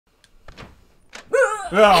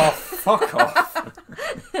Oh, fuck off.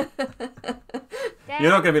 You're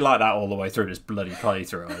not going to be like that all the way through this bloody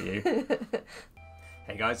playthrough, are you?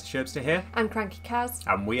 Hey guys, the Sherbster here. I'm crankycaz.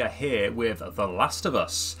 And we are here with The Last of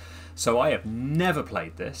Us. So I have never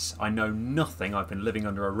played this. I know nothing. I've been living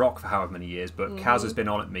under a rock for however many years, but Kaz has been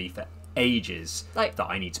on at me for ages that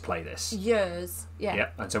I need to play this. Years, yeah. Yeah,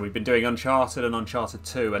 and so we've been doing Uncharted and Uncharted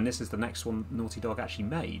 2, and this is the next one Naughty Dog actually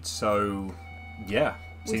made. So, yeah,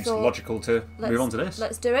 seems logical to move on to this.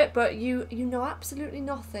 Let's do it, but you know absolutely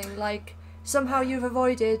nothing. Like, somehow you've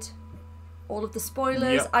avoided all of the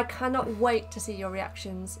spoilers. Yep. I cannot wait to see your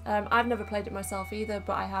reactions. I've never played it myself either,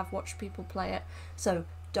 but I have watched people play it, so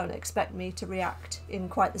don't expect me to react in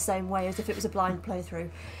quite the same way as if it was a blind playthrough.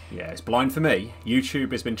 Yeah, it's blind for me.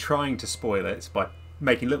 YouTube has been trying to spoil it by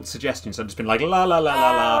making little suggestions. I've just been like, la la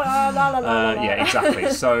la la la. Yeah,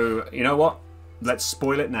 exactly. So, you know what? Let's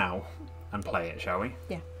spoil it now and play it, shall we?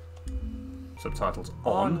 Yeah. Subtitles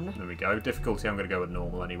on. There we go. Difficulty, I'm going to go with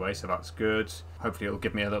normal anyway, so that's good. Hopefully it'll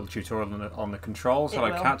give me a little tutorial on the controls.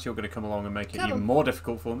 Hello, Kat, you're going to come along and make it even more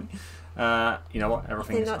difficult for me. You know what? I'm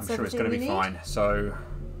sure it's going to be fine. So,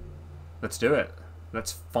 let's do it.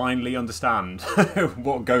 Let's finally understand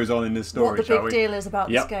what goes on in this story, what the big deal is about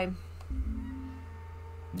this game.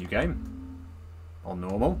 New game. On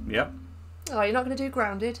normal, yep. Oh, you're not going to do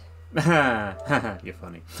grounded? You're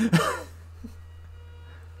funny.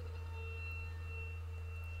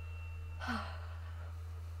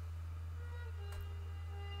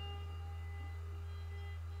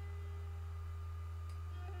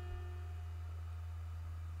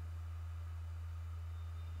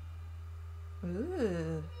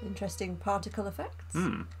 Ooh, interesting particle effects.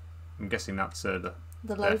 I'm guessing that's the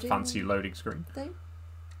fancy loading screen thing.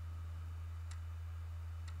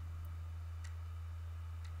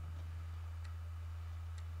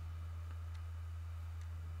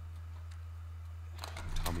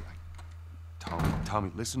 Tommy,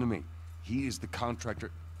 listen to me. He is the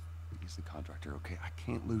contractor. He's the contractor, okay? I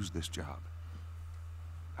can't lose this job.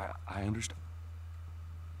 I understand.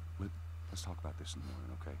 Let's talk about this in the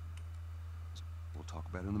morning, okay? We'll talk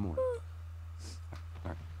about it in the morning.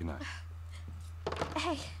 All right, good night.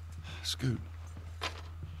 Hey. Scoot.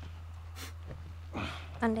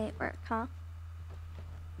 Monday at work, huh?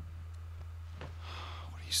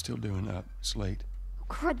 What are you still doing up? It's late. Oh,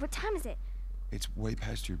 crud, what time is it? It's way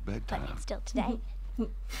past your bedtime. But it's still today.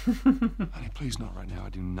 Honey, please not right now. I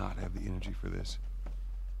do not have the energy for this.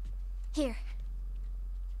 Here.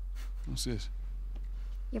 What's this?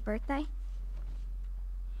 Your birthday?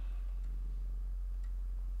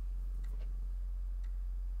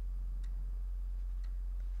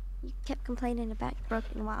 You kept complaining about your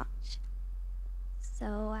broken watch. So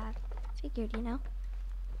I figured, you know.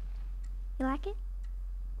 You like it?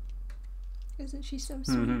 Isn't she so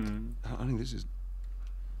sweet? Honey, this is...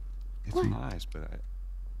 It's nice, but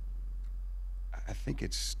I think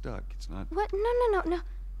it's stuck. It's not... What? No.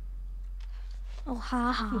 Oh,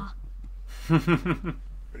 ha ha.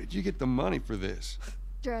 Where did you get the money for this?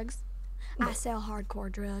 Drugs. I sell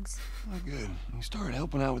hardcore drugs. Oh, good. You started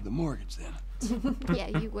helping out with the mortgage then.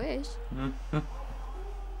 Yeah, you wish.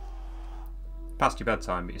 Past your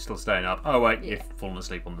bedtime, but you're still staying up. Oh wait, you've fallen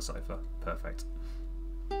asleep on the sofa. Perfect.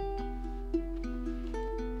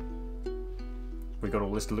 We got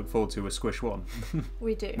all this to look forward to with Squish 1.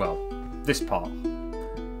 We do. Well, this part.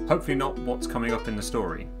 Hopefully not what's coming up in the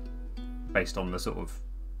story, based on the sort of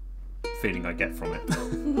feeling I get from it.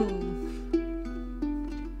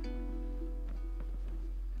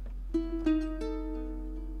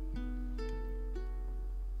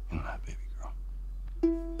 Good night, baby girl.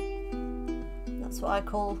 That's what I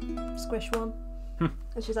call Squish 1.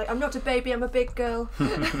 And she's like, I'm not a baby, I'm a big girl.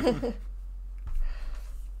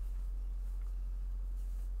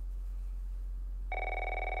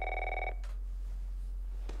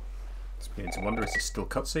 Beginning to wonder, is this still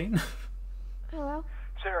cutscene? Hello?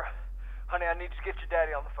 Sarah, honey, I need to get your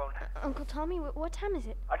daddy on the phone. Uncle Tommy, what time is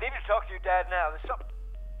it? I need to talk to your dad now. There's something...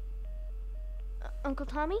 Uncle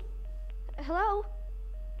Tommy? Hello?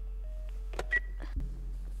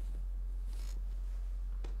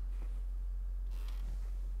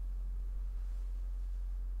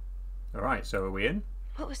 Alright, so are we in?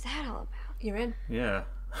 What was that all about? You're in. Yeah.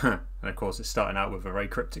 And of course it's starting out with a very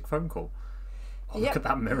cryptic phone call. Oh, look at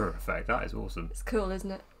that mirror effect. That is awesome. It's cool,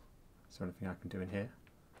 isn't it? Is there anything I can do in here?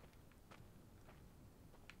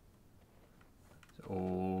 Is it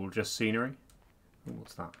all just scenery? Ooh,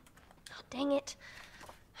 what's that? Oh, dang it.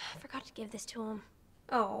 I forgot to give this to him.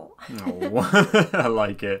 Oh. Oh, I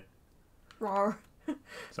like it. Rawr. Does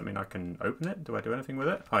that mean I can open it? Do I do anything with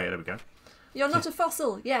it? Oh yeah, there we go. You're not a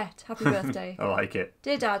fossil yet. Happy birthday. I like it.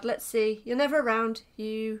 Dear Dad, let's see. You're never around.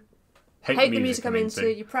 You hate the music I'm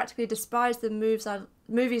into. You practically despise the movies I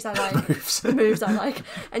like. The moves I like.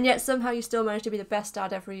 And yet somehow you still manage to be the best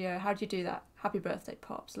dad every year. How do you do that? Happy birthday,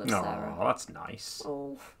 Pops. Love, Sarah. Oh, that's nice.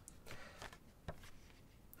 Oh.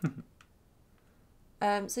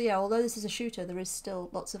 So yeah, although this is a shooter, there is still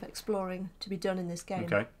lots of exploring to be done in this game.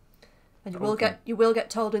 Okay. And you will get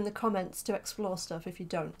told in the comments to explore stuff if you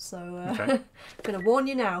don't. So okay. I'm gonna warn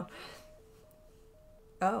you now.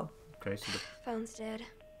 Oh. Okay, so the Phone's dead.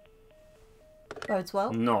 Bodes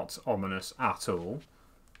well. not ominous at all.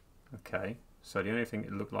 Okay, so the only thing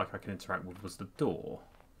it looked like I could interact with was the door.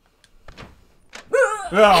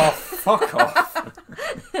 Oh, fuck off!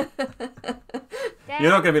 You're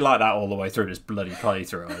not going to be like that all the way through this bloody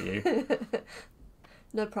playthrough, are you?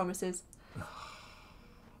 No promises.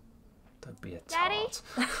 Don't be a Daddy?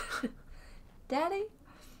 tart. Daddy?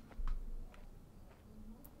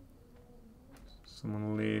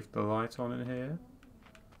 Someone leave the light on in here.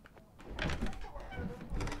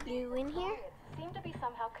 You in here? Seem to be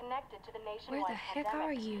somehow connected to the nationwide Where the heck pandemic.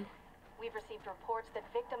 are you? We've received reports that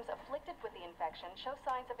victims afflicted with the infection show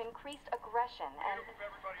signs of increased aggression and Move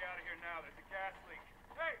everybody out of here now. There's a gas leak.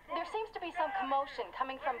 Hey, there seems to be some commotion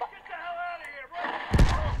coming from get the hell out of here,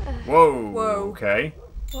 bro! Whoa. Whoa. Okay.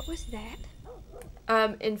 What was that?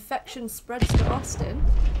 Infection spreads to Austin.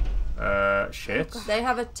 Shit. They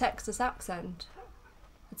have a Texas accent.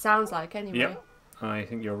 It sounds like, anyway. Yep. I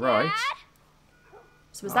think you're right.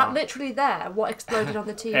 So was that literally there? What exploded on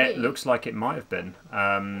the TV? It looks like it might have been.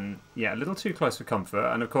 Yeah, a little too close for comfort.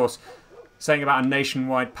 And of course, saying about a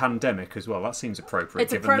nationwide pandemic as well, that seems appropriate.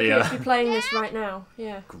 It's given appropriate the, to be playing this right now.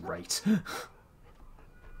 Yeah. Great.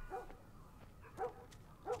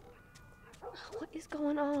 What is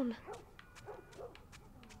going on?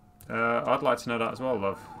 I'd like to know that as well,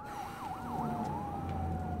 love.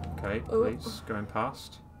 Okay, Ooh. police going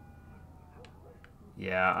past.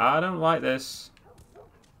 Yeah, I don't like this.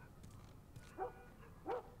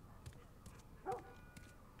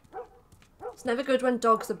 It's never good when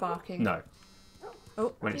dogs are barking. No.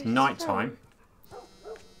 Oh. When it's night time.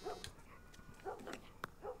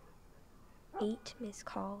 8 missed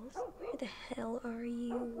calls. Where the hell are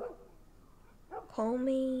you? Call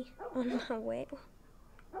me on my way.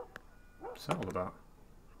 What's that all about?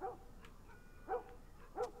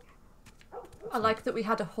 I like that we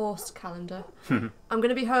had a horse calendar. I'm going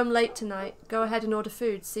to be home late tonight. Go ahead and order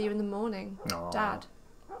food. See you in the morning. Aw. Dad.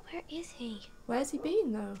 Where is he? Where's he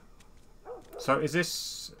been, though? So is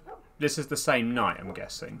this is the same night, I'm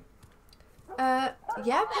guessing? Yeah,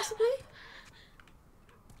 possibly.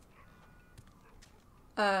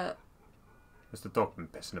 Has the dog been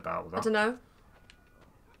pissing about with that? I don't know.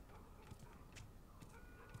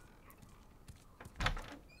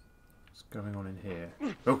 What's going on in here?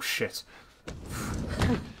 Oh shit.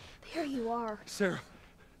 There you are. Sarah,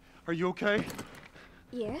 are you okay?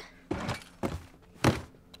 Yeah?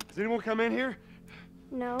 Has anyone come in here?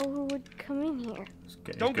 No, who would come in here?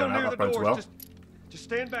 Don't go near the doors. Well. Just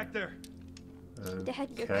stand back there. Dad,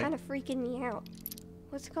 you're Okay. kind of freaking me out.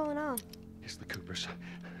 What's going on? It's the Coopers.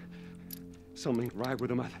 Something ain't right with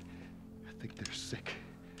them. I think they're sick.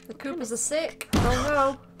 The Coopers are sick.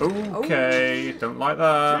 Oh no. Okay, don't like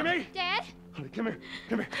that. Jimmy! Dad? Honey, come here.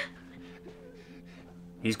 Come here.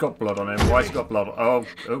 He's got blood on him. Why's he got blood on?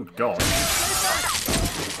 Oh god.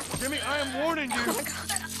 Jimmy, I am warning you.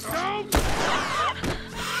 Don't!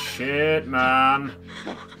 Shit, man.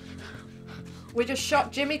 We just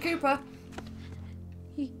shot Jimmy Cooper.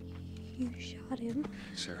 You shot him.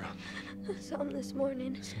 Sarah, I saw him this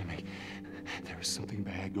morning. listen to me. There is something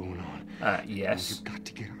bad going on. Yes. You've got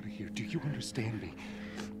to get out of here. Do you understand me?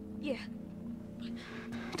 Yeah.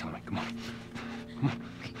 Tommy, come on.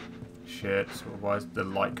 Shit. Why is the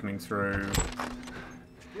light coming through?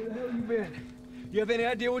 Where the hell you been? You have any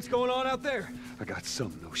idea what's going on out there? I got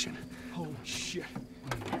some notion. Holy shit.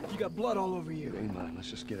 You got blood all over you. Ain't mine.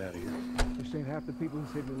 Let's just get out of here. This ain't half the people in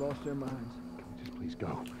Sydney lost their minds. Can we just please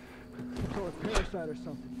go? Some sort of parasite or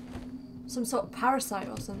something. Some sort of parasite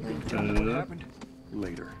or something. What happened?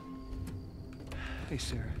 Later. Hey,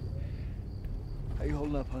 Sarah. How you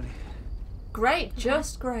holding up, honey? Great,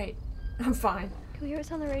 just great. I'm fine. Can we hear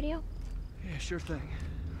what's on the radio? Yeah, sure thing.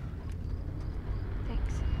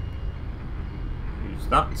 Thanks. Who's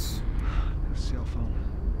that? No cell phone.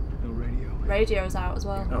 No radio. Radio's out as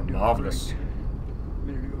well. Oh, marvellous. A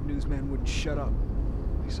minute ago, newsman wouldn't shut up.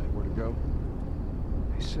 They say where to go?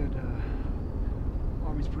 They said,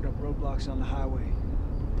 Army's put up roadblocks on the highway.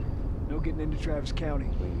 No getting into Travis County.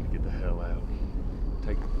 We need to get the hell out.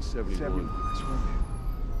 Take 71. 71, that's where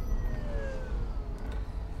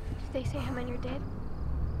they say how many are dead?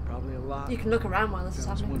 Probably a lot. You can look around while this is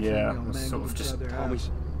happening. Yeah, it's sort of just Tommy's.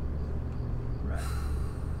 Right.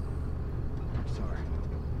 I'm sorry.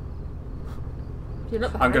 You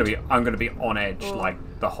look I'm behind. gonna be on edge like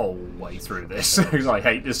the whole way through this because I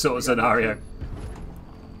hate this sort of scenario.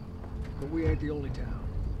 But we ain't the only town.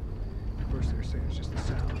 First they're saying it's just the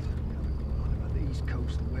south. Now they're going on about the east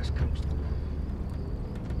coast, the west coast.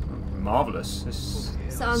 Marvelous. This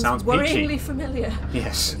Sounds peachy. worryingly familiar.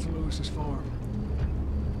 Yes. That's Lewis's farm.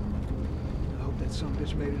 I hope that son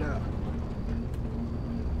bitch made it out.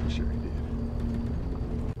 I'm sure he did.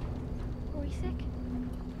 Were we sick?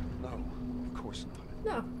 No, of course not.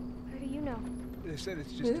 No. How do you know? They said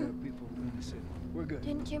it's just people in the city. We're good.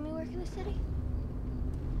 Didn't Jimmy work in the city?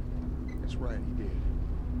 That's right, he did.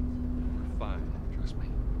 We're fine, trust me.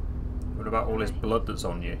 What about all this blood that's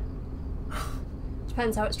on you?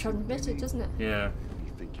 Depends how it's transmitted, doesn't it? Yeah. What do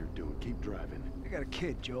you think you're doing? Keep driving. I got a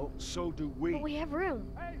kid, Joel. So do we. But we have room.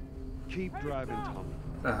 Keep driving, Tommy.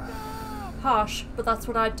 Harsh, but that's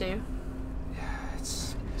what I'd do.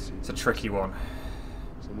 It's a tricky one.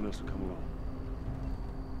 Someone else will come along.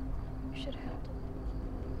 You should have helped him.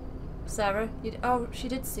 Sarah, oh, she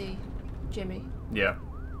did see Jimmy. Yeah.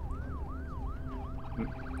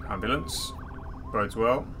 Ambulance. Bodes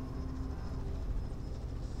well.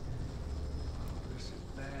 This is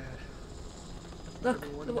bad. Look,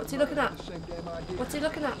 what's he looking at? Same damn idea. What's he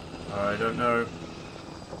looking at? I don't know.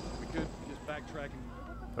 We could just backtracking.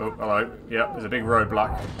 Oh, hello. Yeah, there's a big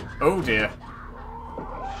roadblock. Oh dear.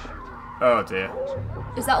 Oh dear.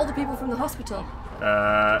 Is that all the people from the hospital?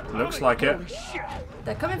 Looks like it.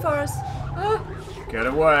 They're coming for us. Ah. Get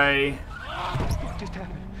away. What just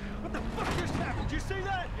happened? What the fuck just happened? Did you see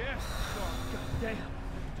that? Yeah. God damn.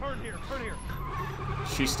 Turn here, turn here.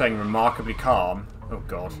 She's staying remarkably calm. Oh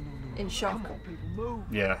god. In shock. People move.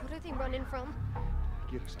 Yeah. What are they running from?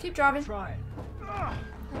 Get us. Keep driving. Try it. Oh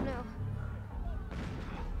no.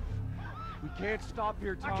 We can't stop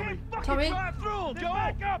here, I Tommy. can't fucking Tommy? drive through them, Joel.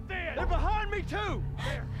 Back up then. They're behind me too.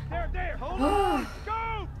 There. Hold on.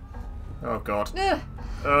 Go. Oh god.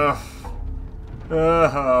 Ugh.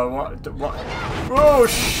 What? Oh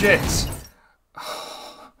shit!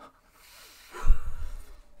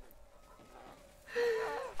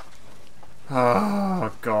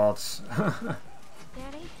 Oh god.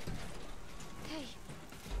 Daddy?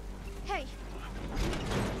 Hey.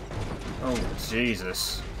 Oh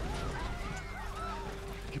Jesus.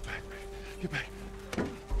 Get back, man. Get back.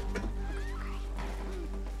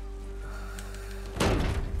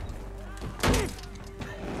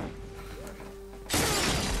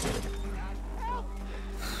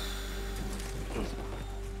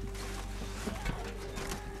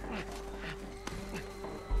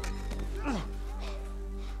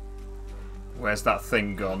 Where's that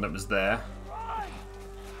thing gone that was there?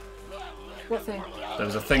 What thing? There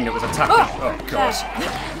was a thing that was attacking. Oh god.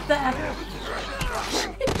 There.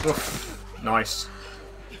 Oof. Nice.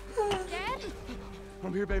 Dad?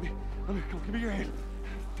 I'm here, baby. I'm here. Come, give me your hand.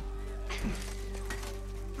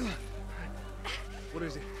 What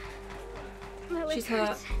is it? My leg She's hurt.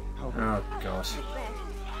 hurts. Oh god.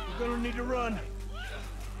 We're gonna need to run.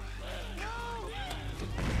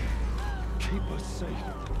 Keep us safe.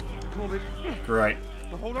 Come on, baby. Great.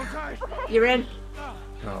 Now hold on tight. You're in.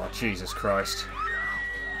 Oh Jesus Christ.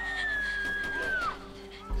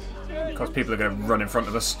 Because people are going to run in front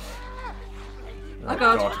of us. Oh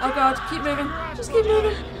god. Oh god. Keep moving. Just keep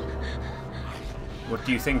moving. What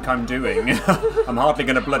do you think I'm doing? I'm hardly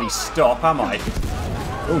going to bloody stop, am I?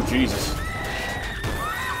 Oh Jesus.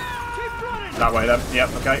 That way then. Yep,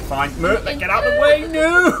 okay, fine. Get out of the way!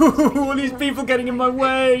 No! All these people getting in my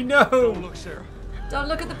way! No! Look, Sarah. Don't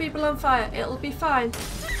look at the people on fire. It'll be fine.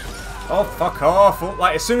 Oh, fuck off.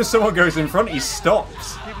 Like, as soon as someone goes in front, he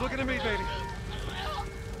stops. Keep looking at me, baby.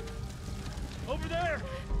 Over there.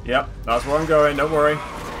 Yep, that's where I'm going, don't worry.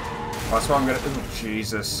 That's where I'm going to... Oh,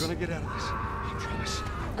 Jesus. We're gonna get out of this. I promise.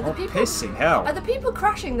 Are the Oh, people pissing hell. Are the people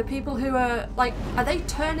crashing the people who are like? Are they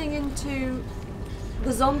turning into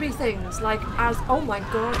the zombie things? Like as? Oh my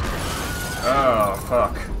god. Oh,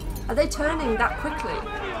 fuck. Are they turning that quickly?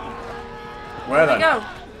 Where Where do we then? go?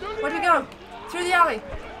 Where do we go? Through the alley.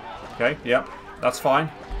 Okay, yep, that's fine.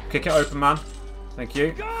 Kick it open, man. Thank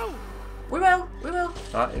you. We will. We will.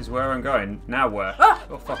 That is where I'm going. Now where? Ah!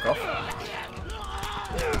 Oh, fuck off.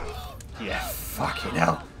 Yeah, fucking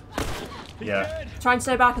hell. Yeah, Try and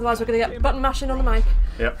stay back, otherwise we're gonna get button mashing on the mic.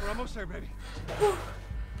 yep. We're almost there, baby. They're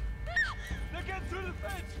getting through the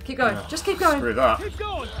fence. Keep going. Just keep going. Screw that. Keep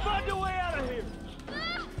going. Find a way out of here.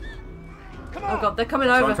 Come on. Oh god, they're coming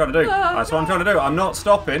That's over. what I'm trying to do. Ah! That's what I'm trying to do. I'm not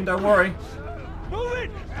stopping, don't worry. Move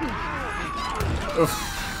it. Oof.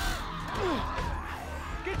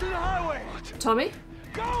 Tommy?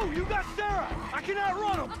 Go! You got Sarah! I can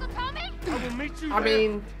outrun him! Uncle Tommy? I will meet you I there.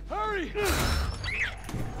 mean... Hurry!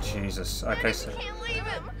 Jesus. Okay, so... Can't leave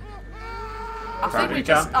him.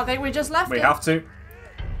 I think we just left We it. have to.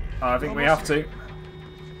 I think we have to. You're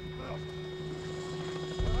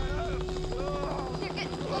getting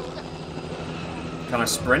closer. Can I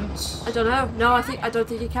sprint? I don't know. No, I don't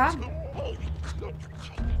think you can.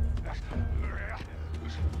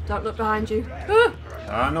 Don't look behind you.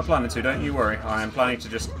 I'm not planning to, don't you worry. I am planning to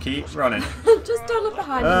just keep running. Just don't look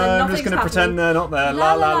behind you. I'm just going to pretend they're not there.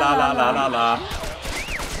 La la la la la la la.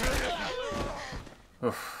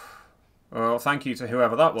 Oof. Well, thank you to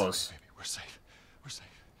whoever that was. Baby, we're safe. We're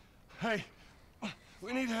safe. Hey,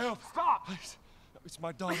 we need help. Stop! Please. It's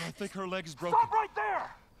my daughter. I think her leg is broken. Stop right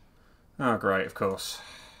there! Oh, great, of course.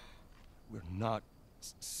 We're not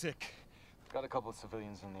sick. Got a couple of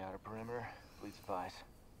civilians on the outer perimeter. Please advise.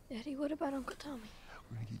 Daddy, what about Uncle Tommy?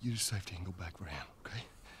 We're gonna get you to safety and go back for him, okay?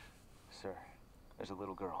 Sir, there's a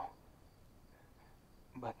little girl.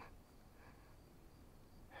 But...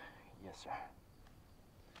 Yes, sir.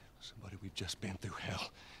 Somebody, we've just been through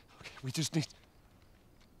hell. Okay, we just need...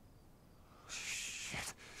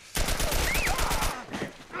 Shit.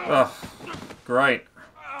 Oh, great.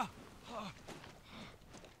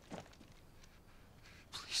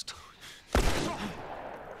 Please don't.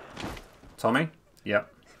 Tommy?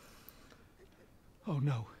 Yep. Oh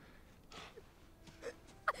no.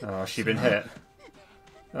 Oh, she been hit.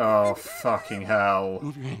 Oh, fucking hell.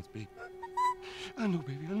 Move your hands, baby. I know,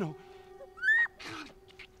 baby, I know.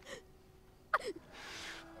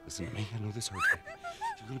 Listen to me, I know this hurts, baby.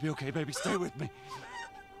 You're gonna be okay, baby. Stay with me.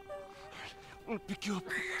 I'm gonna pick you up.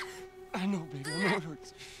 I know, baby, I know it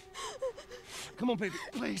hurts. Come on, baby,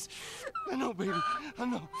 please. I know, baby, I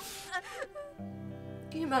know.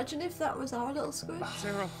 Can you imagine if that was our little squish?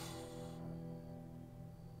 Sarah.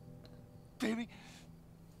 Baby.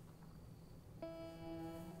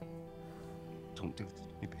 Don't do this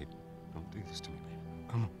to me, baby. Don't do this to me, baby.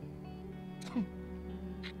 Come on.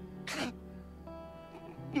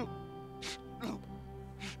 No. No.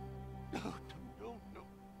 No. No. No.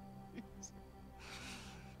 Please.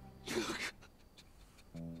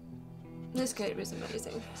 This game is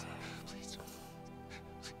amazing. Please. Please.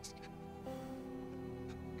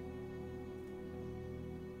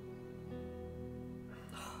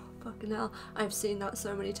 Fucking hell. I've seen that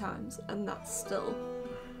so many times and that's still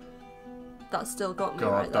got me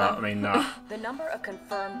right there. I mean, that. The number of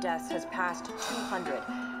confirmed deaths has passed 200.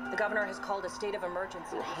 The governor has called a state of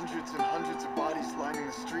emergency. There are hundreds and hundreds of bodies lining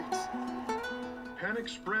the streets. Panic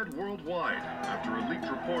spread worldwide after a leaked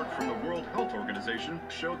report from the World Health Organization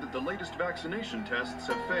showed that the latest vaccination tests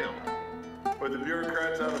have failed. With the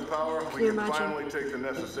bureaucrats out of power, we can finally take the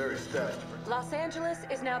necessary steps. Los Angeles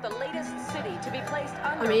is now the latest city to be placed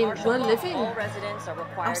under we're living all residents are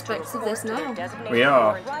required aspects to of this now. We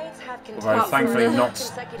are. Riots have Although thankfully not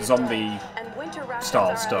zombie and winter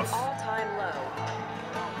style stuff. all-time low.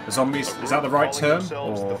 The zombies, is that the right term? Or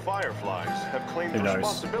Or the Fireflies have claimed who knows?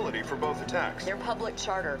 responsibility for both attacks. Their public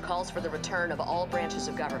charter calls for the return of all branches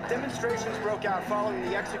of government. Demonstrations broke out following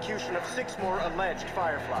the execution of 6 more alleged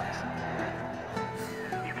Fireflies.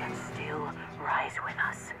 You can still rise with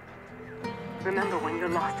us. Remember, when you're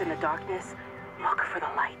lost in the darkness, look for the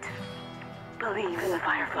light. Believe in the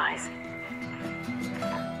Fireflies.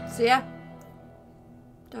 So yeah,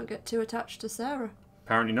 don't get too attached to Sarah.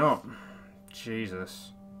 apparently not.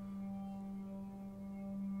 Jesus.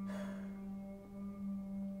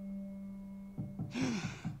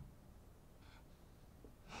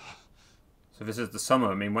 So this is the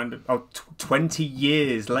summer. I mean, when did... Oh, 20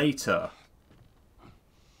 years later.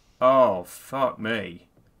 Oh, fuck me.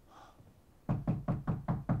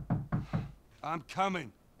 I'm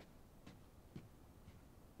coming.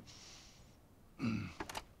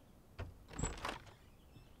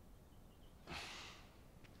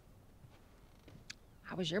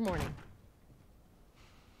 How was your morning?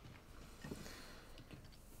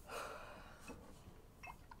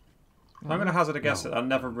 I'm going to hazard a guess that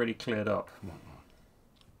never really cleared up.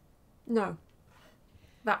 No.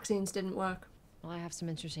 Vaccines didn't work. Well, I have some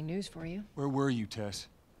interesting news for you. Where were you, Tess?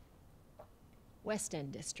 West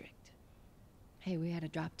End District. Hey, we had a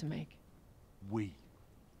drop to make. We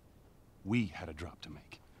had a drop to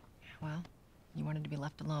make. Well, you wanted to be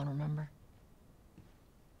left alone, remember?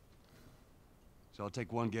 So I'll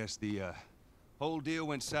take one guess. The whole deal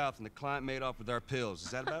went south and the client made off with our pills.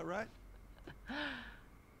 Is that about right?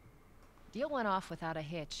 Deal went off without a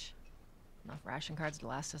hitch. Enough ration cards to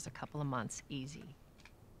last us a couple of months, easy.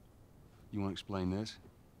 You want to explain this?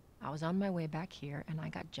 I was on my way back here and I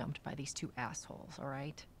got jumped by these two assholes, all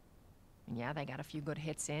right? And yeah, they got a few good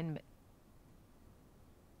hits in, but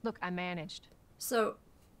Look, I managed. So...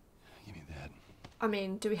 Give me that. I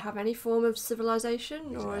mean, do we have any form of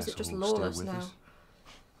civilization, or is it just lawless now?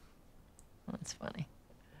 That's funny.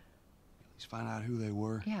 Let's find out who they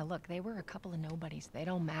were. Yeah, look, they were a couple of nobodies. They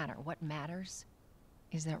don't matter. What matters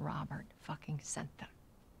is that Robert fucking sent them.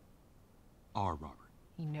 Our Robert.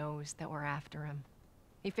 He knows that we're after him.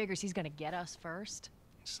 He figures he's gonna get us first.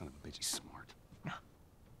 Son of a bitch, he's smart. No.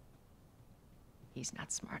 He's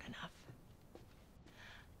not smart enough.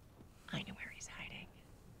 I know where he's hiding.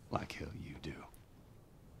 Like hell you do.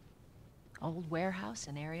 Old warehouse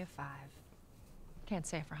in Area 5. Can't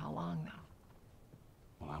say for how long, though.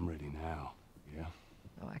 Well, I'm ready now. Yeah?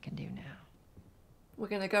 Oh, I can do now. We're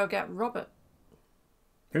gonna go get Robert.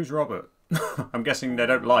 Who's Robert? I'm guessing they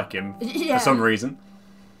don't like him Yeah. for some reason.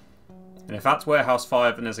 And if that's Warehouse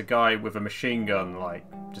 5 and there's a guy with a machine gun, like,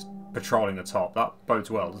 just patrolling the top, that bodes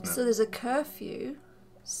well, doesn't it? So there's a curfew,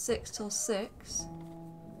 6 till 6.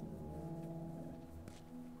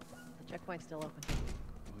 The checkpoint's still open.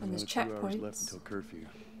 And there's 2 hours left checkpoints. until curfew.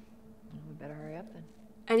 We better hurry up then.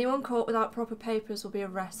 Anyone caught without proper papers will be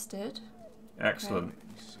arrested. Excellent. Okay.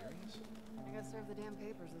 I got served the damn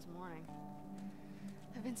papers this morning.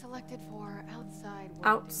 I've been selected for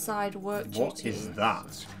Outside work duty. What is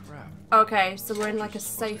that? Okay, so we're in like a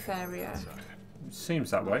safe area.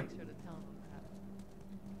 Seems that way.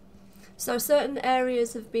 So certain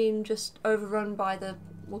areas have been just overrun by the,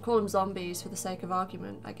 we'll call them zombies for the sake of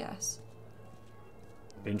argument, I guess.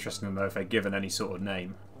 Be interesting to know if they're given any sort of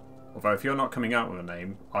name. Although if you're not coming out with a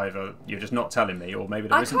name, either you're just not telling me, or maybe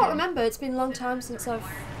there isn't I can't one. remember, it's been a long time since I've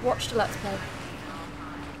watched a Let's Play.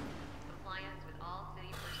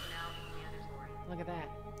 Look at that.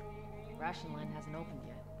 Ration line hasn't opened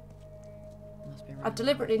yet. Must be I've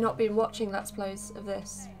deliberately not been watching Let's Plays of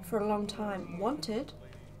this for a long time. Wanted?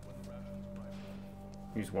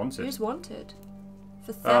 Who's wanted? Who's wanted?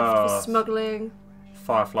 For theft, for smuggling.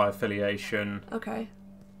 Firefly affiliation. Okay.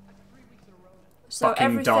 So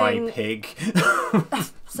Fucking die, pig.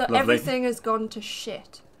 So Lovely. everything has gone to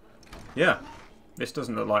shit. Yeah. This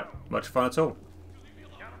doesn't look like much fun at all.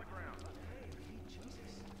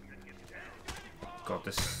 God,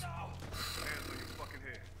 this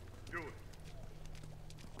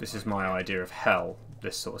is my idea of hell,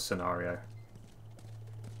 this sort of scenario.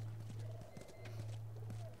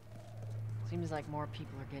 Seems like more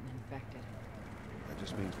people are getting infected. That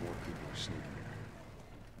just means more people are sneaking.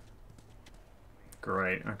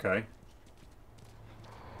 Great, okay.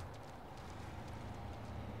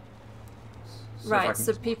 Right,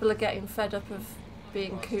 so people are getting fed up of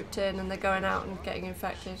being cooped in and they're going out and getting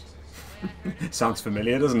infected. Sounds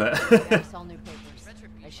familiar, doesn't it? Got us all new papers.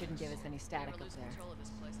 They shouldn't give us any static up there.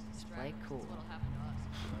 Just play cool.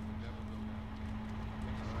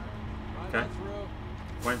 Okay.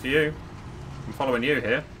 Waiting for you. I'm following you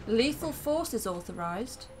here. Lethal force is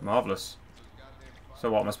authorised. Marvellous.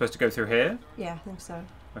 So what, am I supposed to go through here? Yeah, I think so.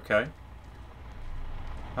 Okay.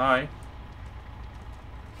 Hi.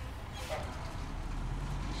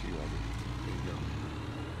 See you later. Here you go.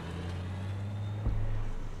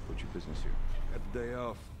 What's your business here? Got the day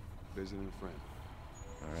off. Visiting a friend.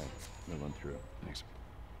 All right. We'll run through. Thanks.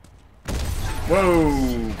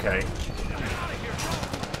 Whoa, okay.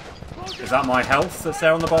 Is that my health that's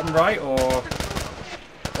there on the bottom right, or...?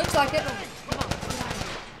 Looks like it.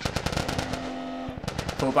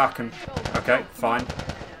 Pull back and... Okay, fine.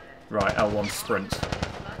 Right, L1 sprint.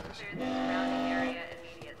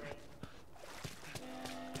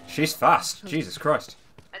 She's fast. Jesus Christ.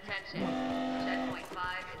 Attention. Checkpoint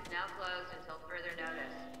 5 is now closed until further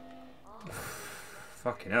notice.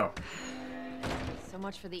 Fucking hell. So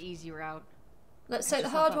much for the easy route. Let's take the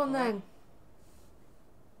hard one then.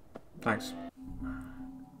 Thanks.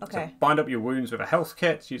 Okay. So bind up your wounds with a health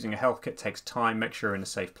kit. Using a health kit takes time. Make sure you're in a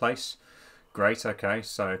safe place. Great, okay.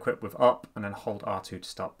 So equip with up and then hold R2 to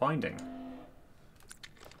start binding.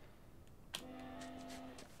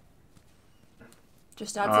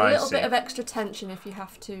 Just adds a little bit of extra tension if you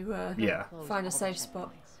have to yeah. find a safe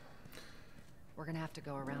spot. We're gonna have to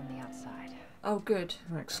go around the outside. Oh, good.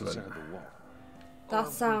 Excellent. That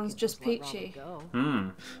sounds just peachy. Hmm.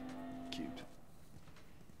 Cute.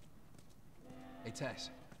 Hey, Tess,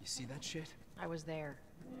 you see that shit? I was there.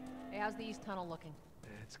 Hey, how's the east tunnel looking?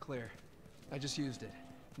 It's clear. I just used it.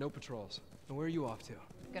 No patrols. And where are you off to?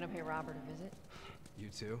 Gonna pay Robert a visit. You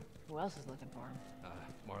too? Who else is looking for him?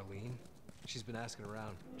 Marlene. She's been asking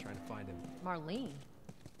around, trying to find him. Marlene?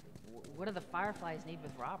 What do the Fireflies need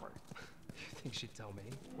with Robert? You think she'd tell me?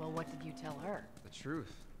 Well, what did you tell her? The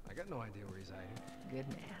truth. I got no idea where he's hiding. Good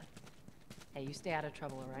man. Hey, you stay out of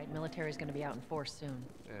trouble, all right? Military's gonna be out in force soon.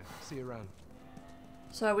 Yeah, see you around.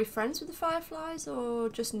 So are we friends with the Fireflies, or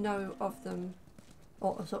just know of them?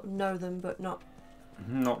 Or sort of know them, but not...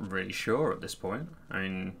 I'm not really sure at this point. I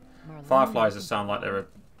mean, Fireflies just sound like they're a...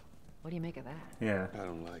 What do you make of that? Yeah. I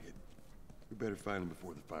don't like it. We better find them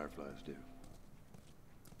before the Fireflies do.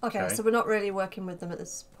 Okay, so we're not really working with them at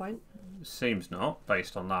this point. Seems not,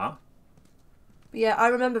 based on that. But yeah, I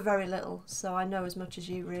remember very little, so I know as much as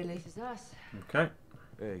you, really. This is us. Okay.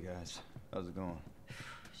 Hey, guys. How's it going?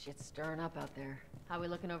 Shit's stirring up out there. How we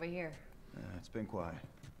looking over here? It's been quiet.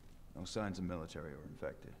 No signs of military or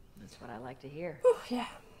infected. That's what I like to hear. Yeah.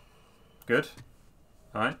 Good.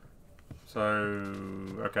 Alright. So,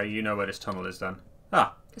 okay, you know where this tunnel is then.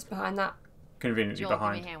 Ah! Just behind that. Conveniently Joel,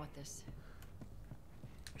 behind. give me a hand with this.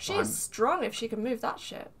 She is strong if she can move that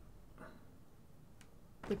shit.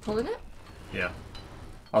 We pulling it? Yeah.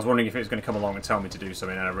 I was wondering if it was going to come along and tell me to do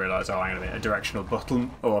something, and I realised, oh, hang on a minute, a directional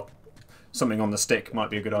button or something on the stick might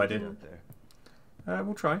be a good idea.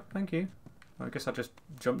 We'll try, thank you. I guess I'll just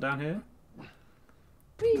jump down here.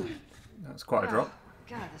 Whee. That's quite a drop.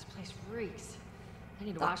 God, this place reeks. I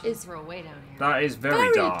need to watch me throw away down here. That is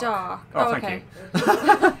very dark. Oh, thank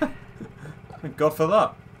you. Thank God for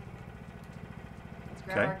that. Let's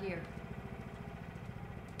grab our gear.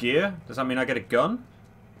 Gear? Does that mean I get a gun?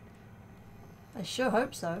 I sure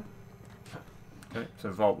hope so. Okay,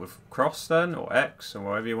 so vault with cross then, or X, or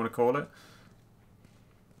whatever you want to call it.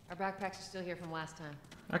 Our backpacks are still here from last time.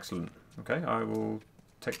 Excellent. Okay, I will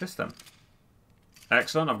take this then.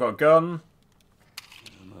 Excellent, I've got a gun.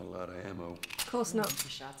 Not a lot of ammo. Of course not. The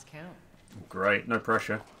shots count. Great, no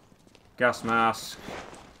pressure. Gas mask.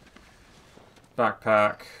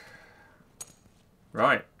 Backpack.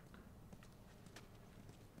 Right.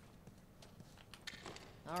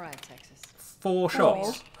 All right, Texas. 4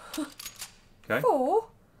 shots. Okay. 4?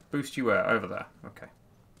 Boost you where? Over there. Okay.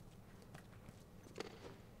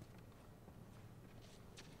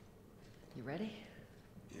 You ready?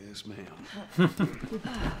 Yes, ma'am.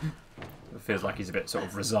 It feels like he's a bit sort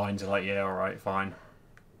of resigned to like, yeah, alright, fine.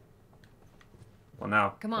 Well,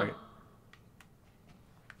 now. Come on.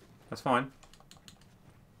 That's fine.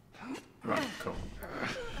 Right, cool.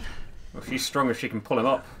 Well, she's strong if she can pull him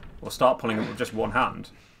up. Or start pulling him with just one hand.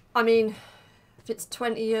 I mean, if it's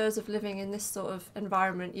 20 years of living in this sort of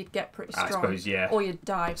environment, you'd get pretty strong. I suppose, yeah. Or you'd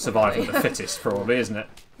die. Survival of the fittest, probably, isn't it?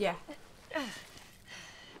 Yeah.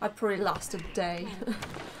 I'd probably last a day.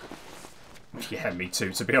 Yeah, me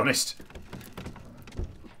too, to be honest.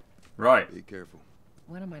 Right. Be careful.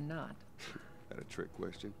 When am I not? That a trick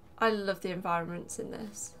question? I love the environments in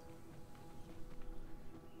this.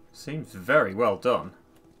 Seems very well done.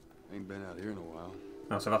 Ain't been out here in a while.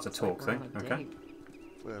 Oh, so that's a talk thing. Okay.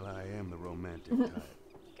 Well, I am the romantic type.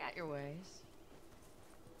 Got your ways.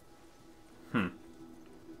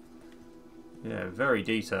 Yeah, very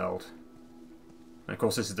detailed. And of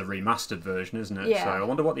course, this is the remastered version, isn't it? Yeah. So I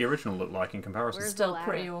wonder what the original looked like in comparison. Still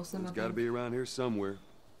pretty awesome. It's got to be around here somewhere.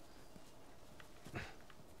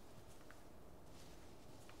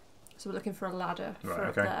 So we're looking for a ladder for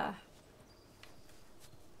up okay. there.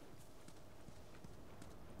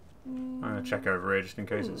 I'm going to check over here just in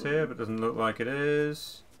case it's here, but it doesn't look like it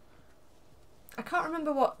is. I can't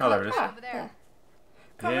remember what... Oh, there it is. Over there.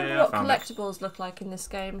 Can't remember what collectibles look like in this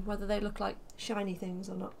game, whether they look like shiny things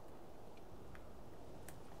or not.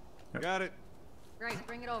 Yep. Got it. Great,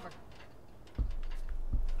 bring it over.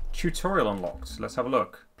 Tutorial unlocked. Let's have a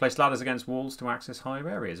look. Place ladders against walls to access higher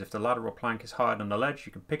areas. If the ladder or plank is higher than the ledge,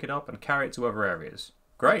 you can pick it up and carry it to other areas.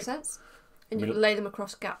 Great. Makes sense. And you can lay them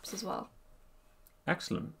across gaps as well.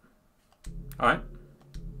 Excellent. Alright.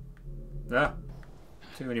 Yeah.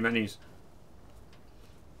 Too many menus.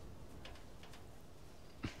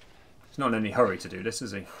 He's not in any hurry to do this,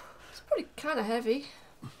 is he? It's probably kind of heavy.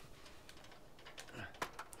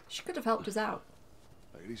 She could have helped us out.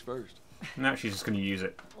 Ladies first. Now she's just going to use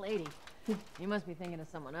it. Lady, you must be thinking of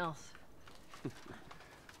someone else.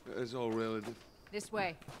 It's all relative. This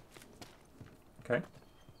way. Okay.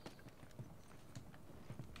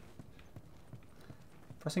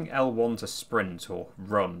 Pressing L1 to sprint or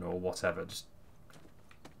run or whatever. Just.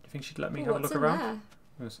 Do you think she'd let me have a look around? There? I'm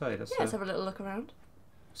going to say, that's let's have a little look around.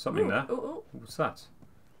 Something there. Ooh. What's that?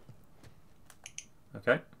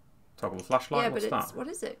 Okay. Toggle the flashlight. Yeah, What's but that? what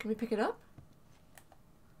is it? Can we pick it up?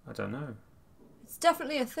 I don't know. It's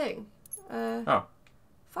definitely a thing.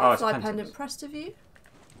 Firefly pendant. Press to view.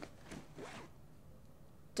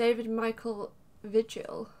 David Michael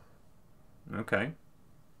Vigil. Okay.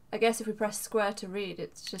 I guess if we press square to read,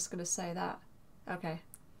 it's just going to say that. Okay.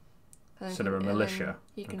 So they're a militia.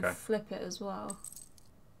 You can flip it as well.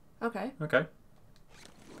 Okay. Okay.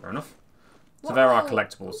 Fair enough. So there are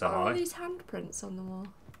collectibles to What are all hide. these handprints on the wall?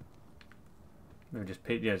 Maybe just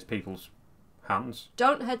it's people's hands.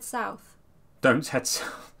 Don't head south. Don't head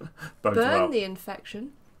south. Burn the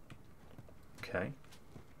infection. Okay.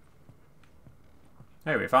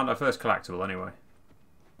 Hey, we found our first collectible anyway.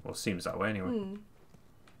 Well, seems that way anyway.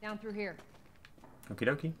 Down through here. Okie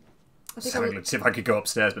dokie. Let's see if I could go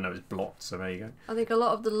upstairs, but no, it's blocked, so there you go. I think a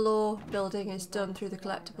lot of the lore building is done through the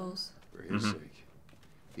collectibles. For his sake,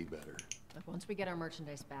 he better. Look, once we get our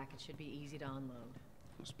merchandise back, it should be easy to unload.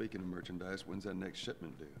 Well, speaking of merchandise, when's that next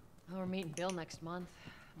shipment due? Oh, we're meeting Bill next month.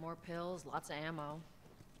 More pills, lots of ammo.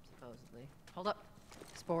 Supposedly. Hold up.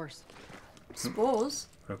 Spores. Spores?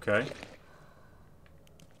 Okay.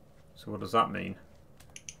 So what does that mean?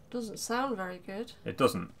 Doesn't sound very good. It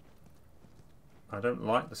doesn't. I don't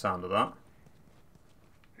like the sound of that.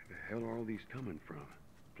 Where the hell are all these coming from?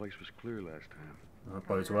 The place was clear last time. That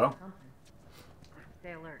bodes well.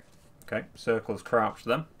 Stay alert. Okay, circles crouched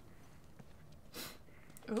then.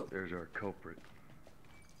 Oh. There's our culprit.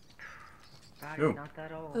 Body's not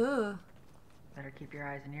that old. Ugh. Better keep your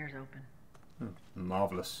eyes and ears open.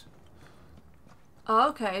 Marvellous. Oh,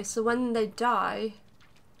 okay, so when they die...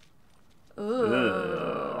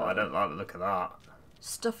 Ugh, I don't like the look of that.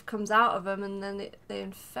 Stuff comes out of them and then they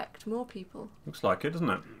infect more people. Looks like it, doesn't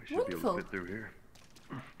it? Wonderful. Fit through here.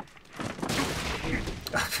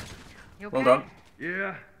 Well done.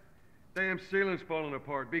 Yeah. Damn ceiling's falling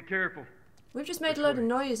apart. Be careful. We've just made a load of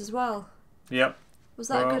noise as well. Yep. Was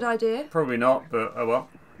that a good idea? Probably not, but oh well.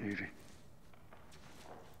 Easy.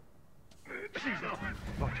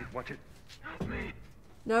 Watch it, watch it. Help me.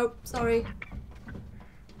 Nope, sorry.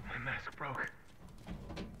 My mask broke.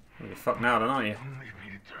 Well, you're fucked now, aren't you? Leave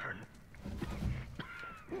me to turn.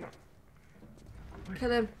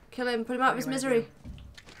 Kill him. Kill him. Put him out of his misery.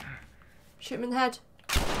 Shoot him in the head.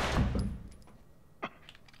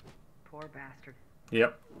 Poor bastard.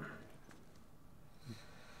 Yep.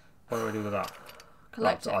 What do I do with that?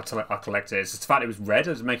 Collect it. I collect it. It's just the fact it was red.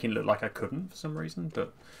 It was making it look like I couldn't for some reason,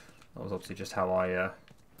 but that was obviously just how I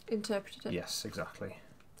interpreted it. Yes, exactly.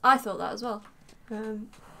 I thought that as well. Oh,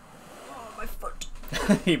 my foot.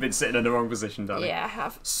 You've been sitting in the wrong position, darling. Yeah, I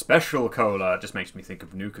have. Special cola. It just makes me think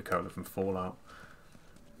of Nuka-Cola from Fallout.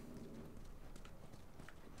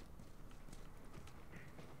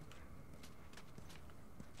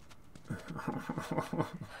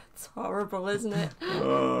 It's horrible, isn't it?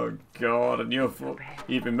 Oh God! And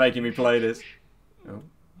you've been making me play this. Oh.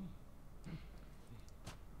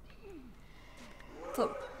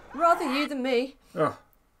 So, rather you than me. Oh.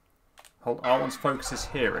 Hold. R1's focus is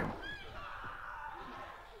hearing.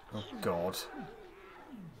 Oh God.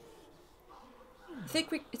 I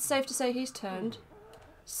think it's safe to say he's turned.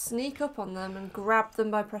 Sneak up on them and grab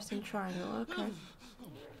them by pressing triangle. Okay.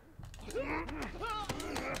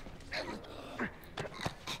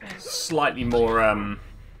 Slightly more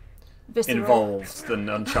Visceral. involved than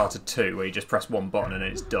Uncharted 2, where you just press one button and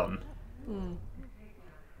it's done. Mm.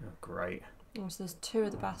 Oh, great. Oh, so there's two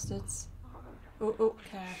of the bastards. Oh,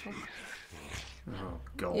 careful. Oh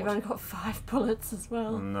God. You've only got 5 bullets as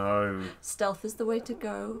well. Oh, no. Stealth is the way to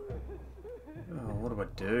go. Oh, what do I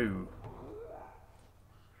do?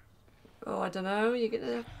 Oh, I don't know. You're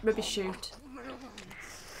gonna maybe shoot.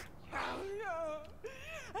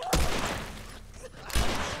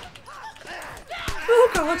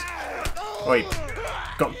 Oh God! Wait,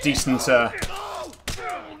 got decent. All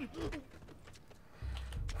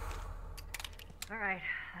right,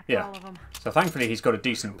 that's Yeah. all of them. So thankfully he's got a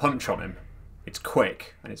decent punch on him. It's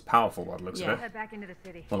quick and it's powerful by the looks of it. Head back into the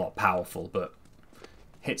city. Well, not powerful, but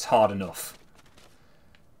hits hard enough.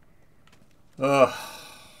 Ugh.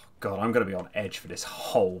 God, I'm going to be on edge for this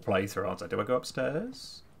whole playthrough, aren't I? Do I go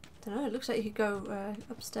upstairs? I don't know. It looks like you could go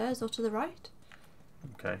upstairs or to the right.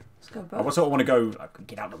 Okay. Let's go I both. sort of want to go.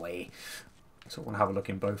 Get out of the way. I sort of want to have a look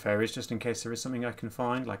in both areas just in case there is something I can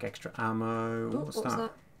find, like extra ammo. Ooh, What's what was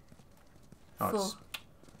that? Oh, it's, For?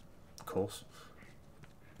 of course.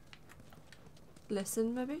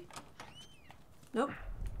 Listen, maybe? Nope.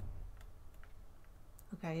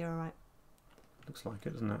 Okay, you're alright. Looks like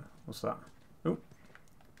it, doesn't it? What's that? Oh.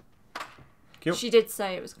 Cute. She did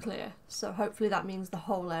say it was clear, so hopefully that means the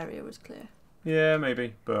whole area was clear. Yeah,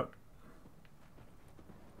 maybe, but...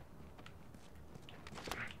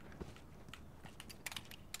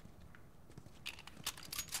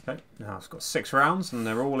 Okay, now I've got 6 rounds and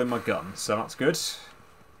they're all in my gun, so that's good.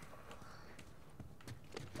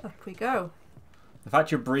 Up we go. The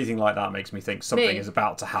fact you're breathing like that makes me think something is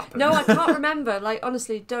about to happen. No, I can't remember. Like,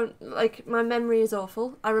 honestly, my memory is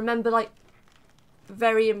awful. I remember, like,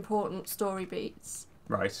 very important story beats.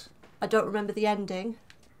 Right. I don't remember the ending.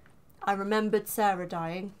 I remembered Sarah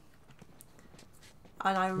dying.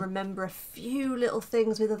 And I remember a few little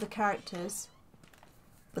things with other characters.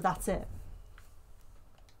 But that's it.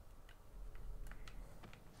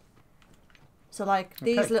 So like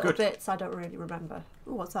these little bits I don't really remember.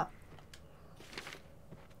 Ooh, what's that?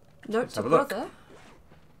 Note to brother.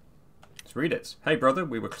 Let's read it. Hey brother,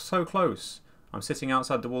 we were so close. I'm sitting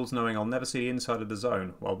outside the walls knowing I'll never see the inside of the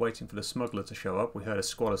zone. While waiting for the smuggler to show up, we heard a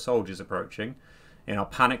squad of soldiers approaching. In our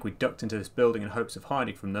panic, we ducked into this building in hopes of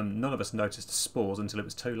hiding from them. None of us noticed the spores until it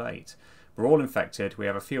was too late. We're all infected. We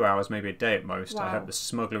have a few hours, maybe a day at most. Wow. I hope the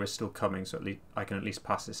smuggler is still coming, so I can at least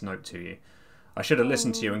pass this note to you. I should have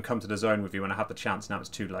listened to you and come to the zone with you when I had the chance. Now it's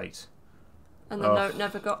too late. And the note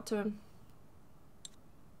never got to him.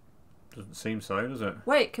 Doesn't seem so, does it?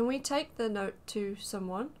 Wait, can we take the note to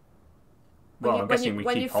someone? Well, I'm guessing we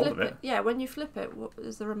keep hold of it. Yeah, when you flip it,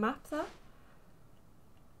 is there a map there?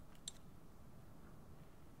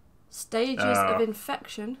 Stages of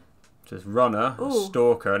infection. Just runner, a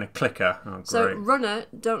stalker, and a clicker. Oh, great. So runner,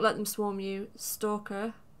 don't let them swarm you.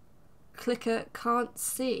 Stalker, clicker, can't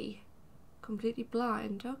see. Completely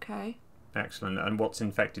blind. Okay. Excellent. And what's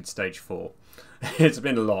infected stage 4? It's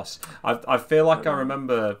been a loss. I feel like I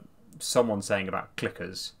remember someone saying about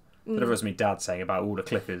clickers. But it was me dad saying about all the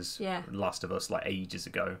clickers in Last of Us like ages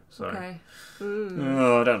ago. So I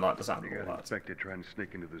don't like the sound of all that. Infected trying to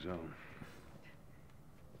sneak into the zone.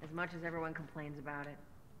 As much as everyone complains about it,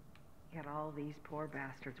 you got all these poor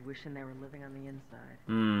bastards wishing they were living on the inside.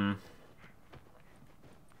 Hmm.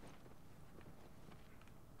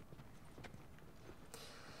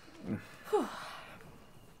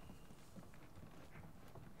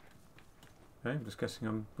 Okay, I'm just guessing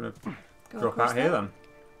I'm going to drop out here then.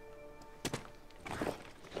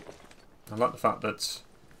 I like the fact that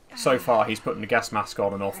so far he's putting the gas mask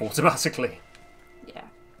on and off automatically. Yeah.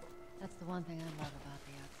 That's the one thing I love about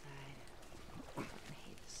the outside. I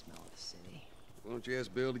hate the smell of the city. Why don't you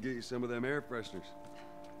ask Bill to get you some of them air fresheners?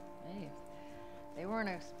 Hey, if they weren't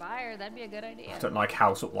expired, that'd be a good idea. I don't like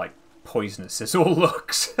how sort of like poisonous this all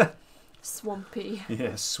looks. Swampy.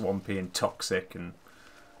 Yeah, swampy and toxic and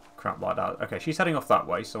crap like that. Okay, she's heading off that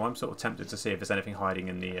way, so I'm sort of tempted to see if there's anything hiding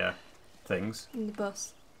in the things. In the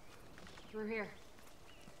bus. Through here.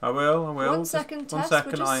 I will. 1 second, Tess. 1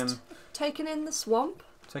 second, I am taking in the swamp.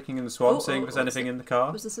 Taking in the swamp, seeing if there's anything in the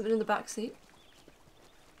car. Was there something in the back seat?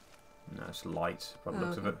 No, it's light by the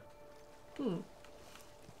looks of it. You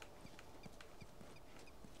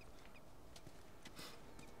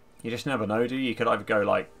just never know, do you? You could either go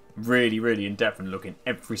like really, really in depth and look in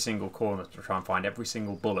every single corner to try and find every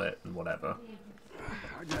single bullet and whatever.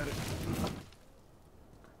 I got it.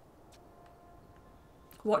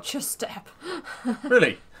 Watch your step.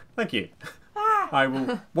 Really? Thank you. I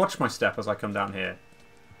will watch my step as I come down here.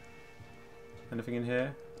 Anything in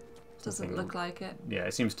here? Doesn't look like it. Yeah,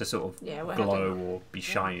 it seems to sort of glow or be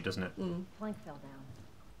shiny, doesn't it? Plank fell down.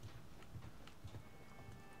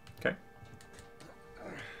 Okay.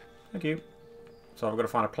 Thank you. So I've got to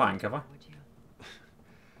find a plank, have I?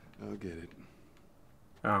 I'll get it.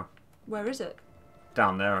 Oh. Where is it?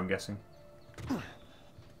 Down there, I'm guessing.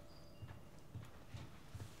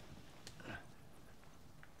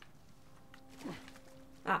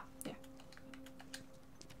 Ah, yeah.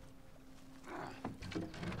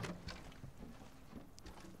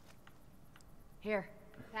 Here,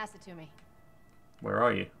 pass it to me. Where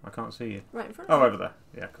are you? I can't see you. Right in front of you. Oh, over there.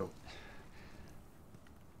 Yeah, cool.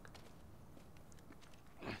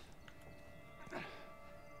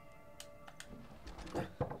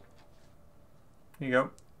 Here you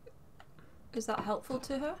go. Is that helpful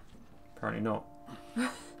to her? Apparently not.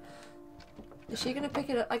 Is she going to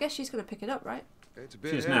pick it up? I guess she's going to pick it up, right? It's a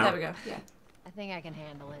bit She's now. There we go, yeah. I think I can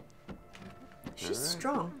handle it. She's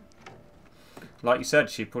strong. Like you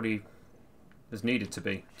said, she probably is needed to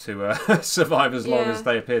be to survive as long as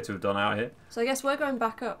they appear to have done out here. So I guess we're going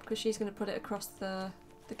back up because she's going to put it across the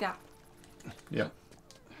gap. Yeah.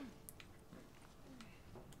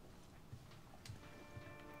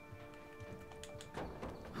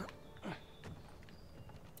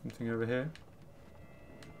 Anything over here?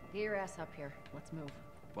 Get your ass up here. Let's move.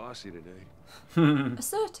 Bossy today.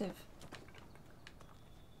 Assertive.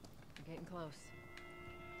 We're getting close.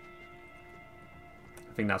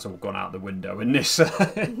 I think that's all gone out the window in this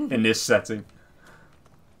in this setting.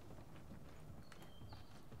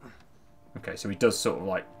 Okay, so he does sort of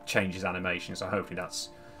like change his animation, so hopefully that's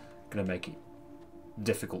going to make it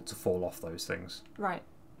difficult to fall off those things. Right.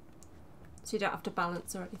 So you don't have to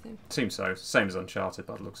balance or anything. Seems so. Same as Uncharted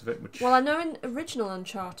by the looks of it. Which... Well, I know in original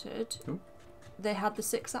Uncharted, they had the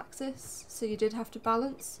 6-axis, so you did have to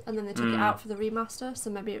balance, and then they took it out for the remaster, so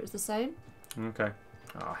maybe it was the same. Okay.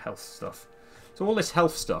 Ah, health stuff. So all this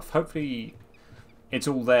health stuff, hopefully it's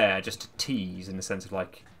all there just to tease in the sense of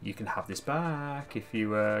like, you can have this back if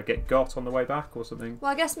you get got on the way back or something.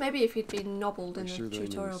 Well, I guess maybe if you'd been nobbled in the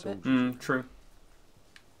tutorial bit. True.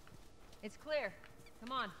 It's clear.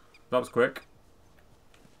 Come on. That was quick.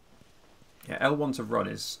 Yeah, L1 to run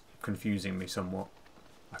is confusing me somewhat.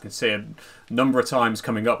 I can see a number of times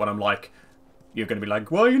coming up when I'm like, you're going to be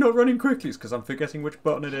like, why are you not running quickly? It's because I'm forgetting which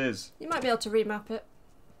button it is. You might be able to remap it.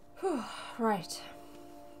 Whew, right.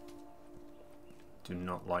 Do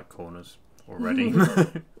not like corners already.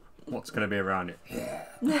 What's going to be around it?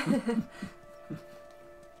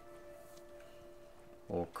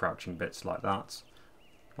 Or crouching bits like that.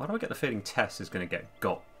 Why do I get the feeling Tess is going to get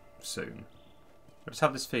got soon? I just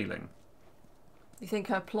have this feeling. You think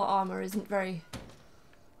her plot armour isn't very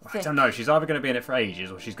thick? I don't know. She's either going to be in it for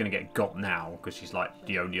ages or she's going to get got now because she's like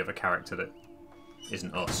the only other character that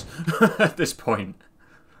isn't us at this point.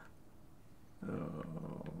 Oh,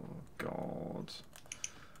 God.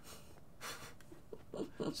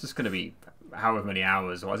 It's just going to be however many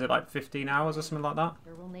hours. Or is it like 15 hours or something like that?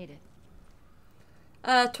 Sure, we'll need it.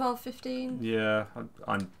 12, 15. Yeah,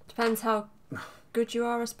 I'm... Depends how good you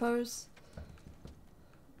are, I suppose.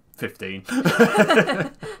 15.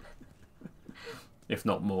 If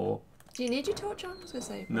not more. Do you need your torch on? I was going to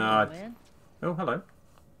say. No. Oh, hello.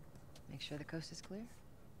 Make sure the coast is clear.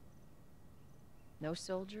 No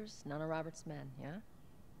soldiers, none of Robert's men, yeah?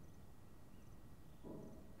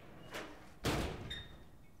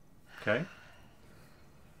 Okay.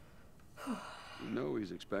 We know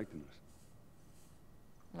he's expecting us.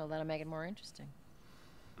 Well, that'll make it more interesting.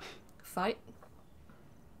 Fight?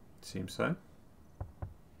 Seems so.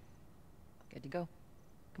 Good to go.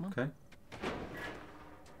 Come on. Okay.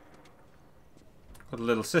 Got a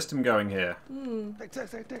little system going here. Hey,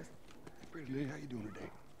 Tess. Pretty lady, how you doing today?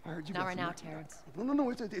 I heard you. Not right now, Terrence. No,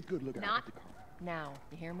 it's good. Look, not now.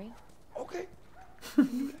 You hear me? Okay.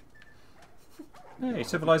 Hey,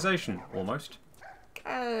 civilization, almost.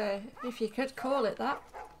 If you could call it that.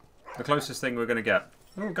 The closest thing we're going to get.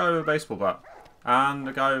 A guy with a baseball bat. And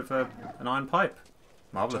a guy with an iron pipe.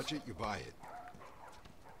 Marvellous. Touch it, you buy it.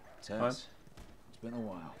 Tess, it's been a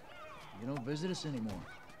while. You don't visit us anymore.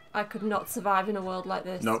 I could not survive in a world like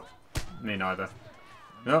this. Nope. Me neither.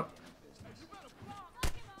 Nope.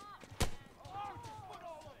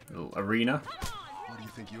 Little arena. Where do you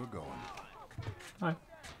think you're going? Hi.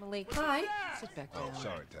 Malik. Hi. Sit back down. Oh,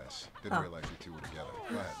 sorry, Tess. Didn't realize you two were together.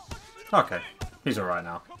 Go ahead. Okay. He's alright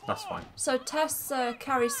now. That's fine. So Tess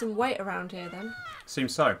carries some weight around here then?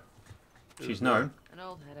 Seems so. She's known. An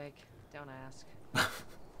old headache. Don't ask.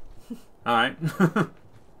 Alright.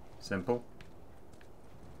 Simple.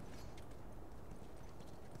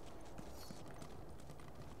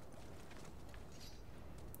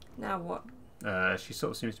 Now what? She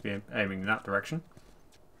sort of seems to be aiming in that direction.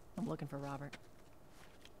 I'm looking for Robert.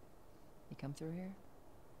 You come through here?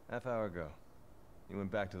 Half hour ago. He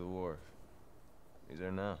went back to the wharf. He's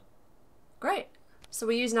there now. Great. So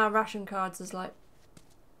we're using our ration cards as like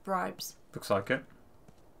bribes. Looks like it.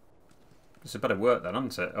 It's a better work then,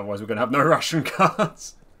 isn't it? Otherwise we're going to have no ration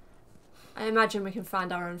cards. I imagine we can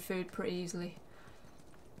find our own food pretty easily.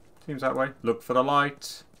 Seems that way. Look for the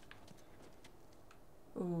light.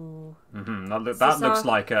 Ooh.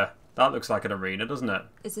 That looks like an arena, doesn't it?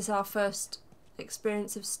 Is this our first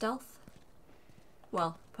experience of stealth?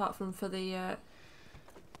 Well, apart from for the Here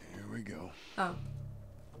we go. Oh.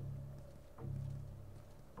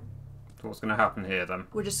 So what's going to happen here then?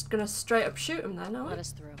 We're just going to straight up shoot them then, aren't we? Let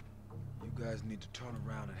us through. You guys need to turn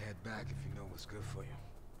around and head back if you know what's good for you.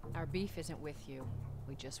 Our beef isn't with you.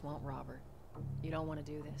 We just want Robert. You don't want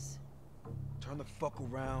to do this. Turn the fuck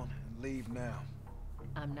around and leave now.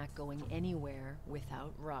 I'm not going anywhere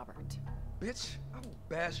without Robert. Bitch, I will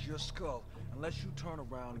bash your skull unless you turn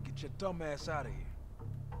around and get your dumb ass out of here.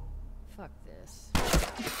 Fuck this.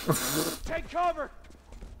 Take cover!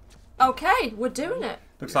 Okay, we're doing it.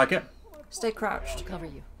 Looks like it. Stay crouched. I'll cover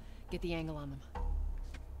you. Get the angle on them.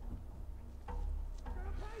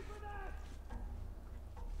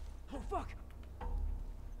 Oh, fuck!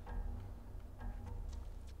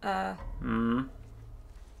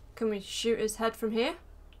 Can we shoot his head from here?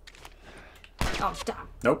 Oh, damn.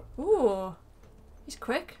 Nope. Ooh. He's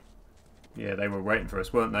quick. Yeah, they were waiting for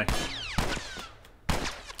us, weren't they?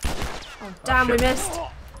 Oh, damn, we missed.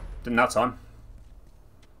 Didn't that time.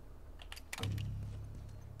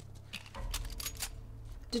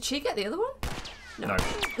 Did she get the other one? No.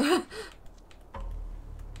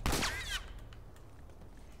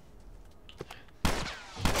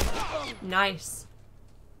 Nice.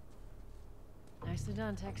 Nicely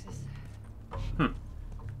done, Texas. You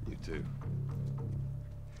too.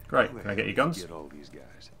 Great. Can I get your guns? Get all these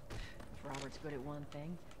guys. Robert's good at one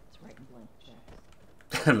thing, it's writing blank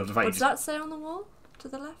checks. I love the fact What does that say on the wall to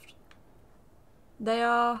the left? They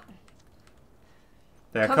are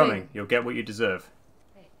coming. You'll get what you deserve.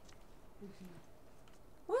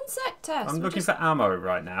 1 sec, Tess. I'm looking for ammo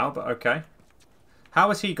right now, but okay. How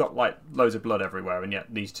has he got like loads of blood everywhere, and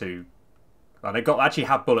yet these two, well, they actually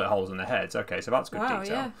have bullet holes in their heads. Okay, so that's good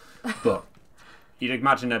detail. Yeah. But you'd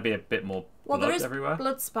imagine there'd be a bit more blood there is everywhere.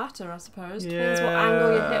 Blood spatter, I suppose. Yeah. Depends what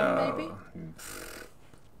angle you hit him, maybe.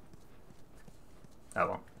 Oh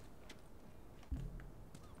well.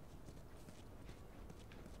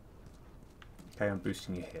 Okay, I'm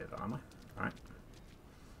boosting you here, though, am I? Alright.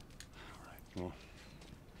 Alright, well.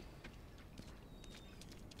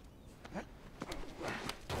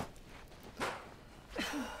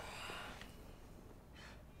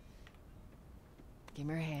 Give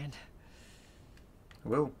me your hand. I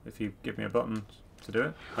will, if you give me a button to do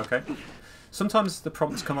it. Okay. Sometimes the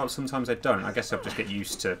prompts come up, sometimes they don't. I guess I'll just get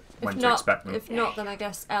used to when to expect them. If not, then I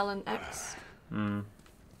guess L and X. Hmm.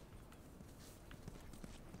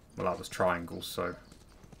 Well, that was triangles, so...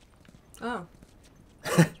 Oh.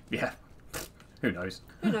 Yeah. Who knows?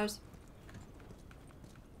 Who knows?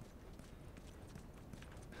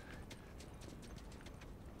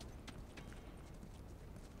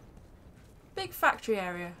 Big factory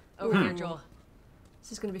area. Over here, Joel.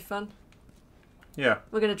 This is going to be fun. Yeah.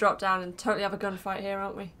 We're going to drop down and totally have a gunfight here,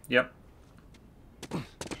 aren't we? Yep.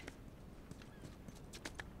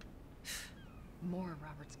 More of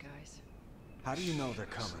Robert's guys. How do you know they're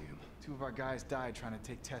coming? 2 of our guys died trying to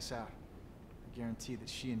take Tess out. I guarantee that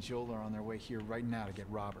she and Joel are on their way here right now to get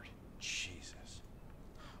Robert. Jesus.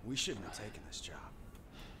 We shouldn't have taken this job.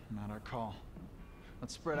 Not our call.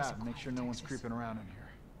 Let's spread out and make sure no one's creeping around in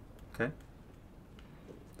here. Okay.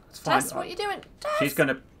 That's fine. Tess, what are you doing? Tess! She's going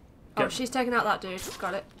to... Oh, she's taking out that dude.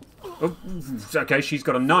 Got it. Oh, okay, she's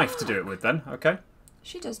got a knife to do it with then. Okay.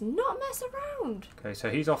 She does not mess around. Okay, so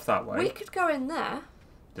he's off that way. We could go in there.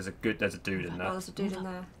 There's a dude in there. Oh, there's a dude in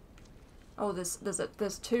there. Oh,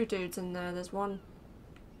 there's 2 dudes in there. There's one.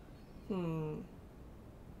 So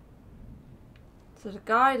there's a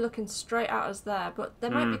guy looking straight at us there, but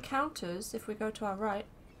there might be counters if we go to our right.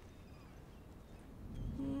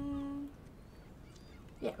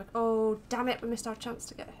 Yeah. Oh, damn it! We missed our chance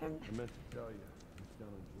to get him. I meant to tell you. He's down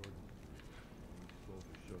in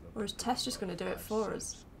Jordan. Or is Tess just going to do it for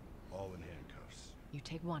us? All in handcuffs. You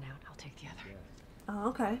take one out, I'll take the other. Oh,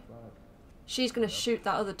 okay. She's going to shoot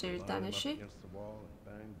that other dude then, is she? Against the wall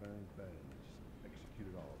and bang, bang, bang. Just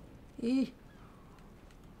executed all of them.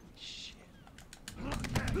 Shit.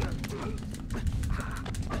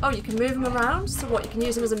 Oh, you can move him around? So what, you can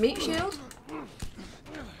use him as a meat shield?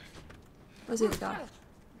 Where's the other guy?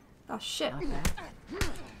 Oh, shit.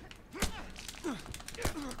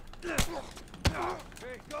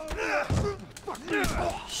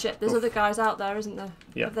 Shit, there's other guys out there, isn't there?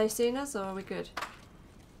 Yeah. Have they seen us, or are we good?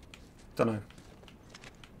 Dunno. I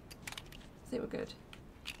think we're good.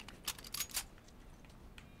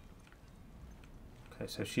 Okay,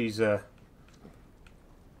 so she's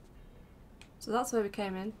So that's where we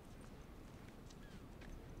came in.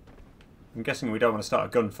 I'm guessing we don't want to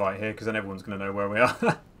start a gunfight here, because then everyone's going to know where we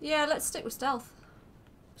are. Yeah, let's stick with stealth.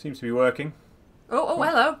 Seems to be working. Oh,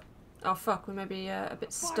 hello. Oh, fuck, we may be a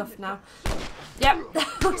bit stuffed now. Yep,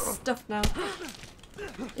 we're stuffed now.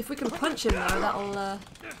 If we can punch him, though, that'll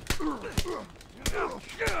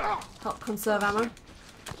help conserve ammo.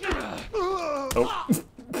 Oh.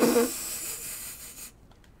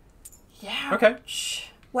 Yeah. Okay. Shh.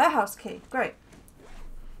 Warehouse key. Great.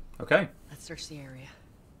 Okay. Let's search the area.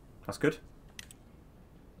 That's good.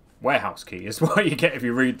 Warehouse key is what you get if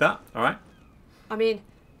you read that. Alright. I mean,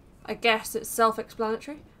 I guess it's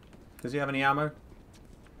self-explanatory. Does he have any ammo?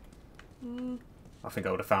 I think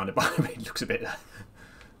I would have found it, but I mean, it looks a bit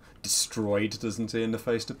destroyed, doesn't he, in the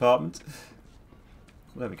face department?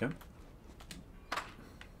 There we go.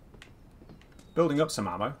 Building up some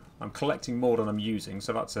ammo. I'm collecting more than I'm using,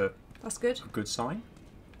 so that's good. A good sign.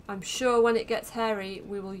 I'm sure when it gets hairy,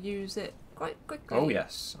 we will use it quite quickly. Oh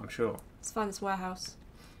yes, I'm sure. Let's find this warehouse.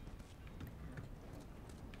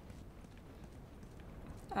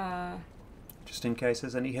 Just in case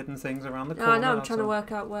there's any hidden things around the corner. I know, I'm trying to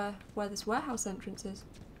work out where this warehouse entrance is.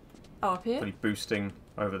 Oh, up here? Probably boosting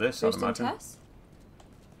over this, Boosting I'd imagine. Tess?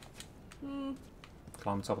 Climb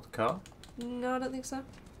on top of the car? No, I don't think so.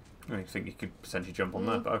 I think you could potentially jump on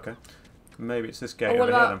there, but okay. Maybe it's this gate Oh, what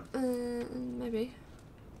over about, here then. maybe.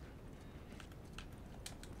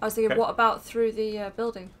 I was thinking, what about through the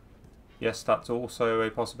building? Yes, that's also a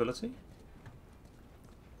possibility.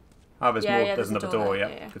 Ah, there's another door,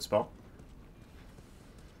 yeah. Good spot.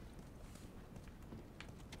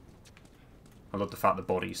 I love the fact the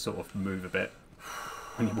bodies sort of move a bit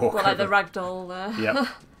when you walk over. Like the ragdoll Yep.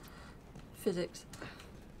 physics.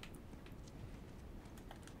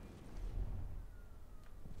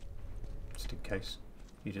 Just in case.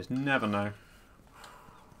 You just never know.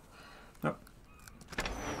 Oh.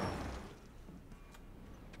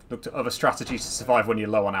 Look to other strategies to survive when you're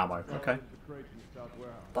low on ammo. Okay.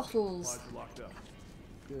 Bottles.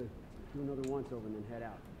 Good. Do another once over and then head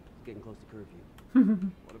out. It's getting close to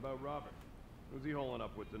curfew. What about Robert? Who's he holing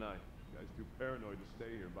up with tonight? The guy's too paranoid to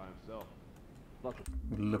stay here by himself.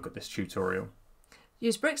 Look at this tutorial.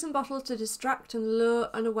 Use bricks and bottles to distract and lure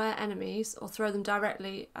unaware enemies, or throw them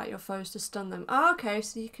directly at your foes to stun them. Oh, okay,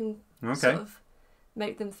 so you can sort of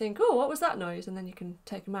make them think, oh, what was that noise? And then you can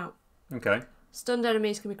take them out. Okay. Stunned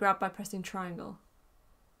enemies can be grabbed by pressing triangle,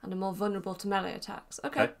 and are more vulnerable to melee attacks.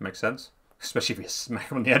 Okay. Makes sense. Especially if you smack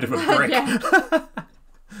them on the head of a brick. Yeah.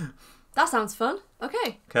 That sounds fun.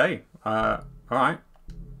 Okay. Okay. Alright.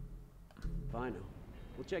 Fine.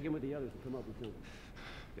 We'll check in with the others and come up with something.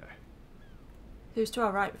 Okay. Who's to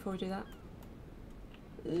our right before we do that?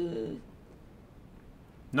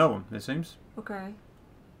 No one, it seems. Okay.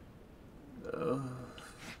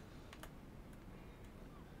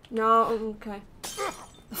 No, okay.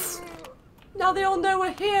 Now they all know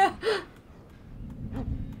we're here!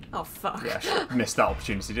 Oh, fuck. Yeah, I missed that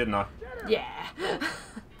opportunity, didn't I? Yeah.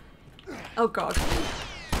 Oh, God.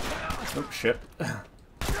 Oh, shit.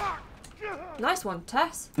 Nice one,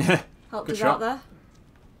 Tess. Helped Good us shot. out there.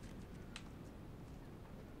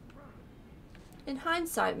 In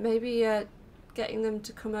hindsight, maybe getting them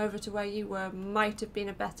to come over to where you were might have been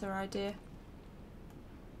a better idea.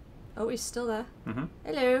 Oh, he's still there. Mm-hmm.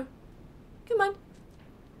 Hello. Come on.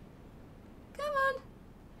 Come on.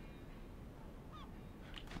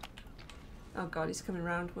 Oh god, he's coming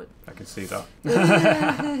round. What? I can see that.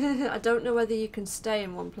 I don't know whether you can stay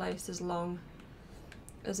in one place as long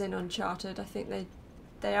as in Uncharted. I think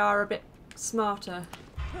they are a bit smarter.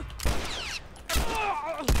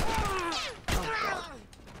 Oh god.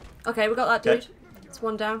 Okay, we got that dude. It's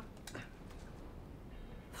one down.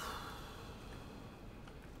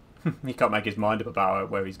 He can't make his mind up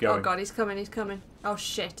about where he's going. Oh god, he's coming, he's coming. Oh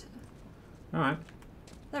shit. Alright.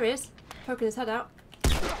 There he is, poking his head out.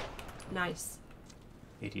 Nice.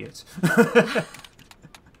 Idiot.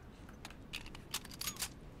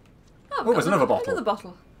 Oh, there's another bottle. Another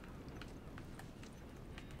bottle.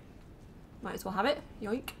 Might as well have it.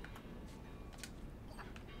 Yoink.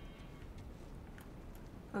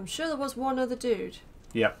 I'm sure there was one other dude.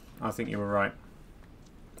 Yep, I think you were right.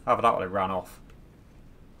 Either that or they ran off.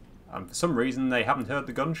 And for some reason they haven't heard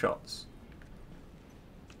the gunshots.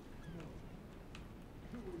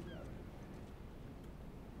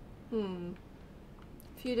 A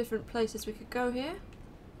few different places we could go here.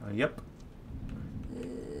 Yep.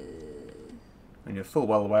 And you're full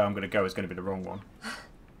well aware I'm going to go is going to be the wrong one.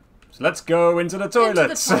 So let's go into the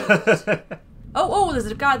toilets. Into the toilet. Oh, there's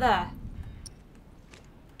a guy there.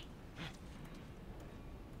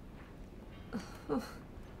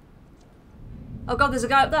 Oh god, there's a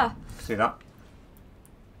guy up there. See that?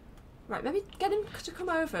 Right, maybe get him to come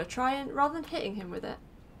over. Try and, rather than hitting him with it,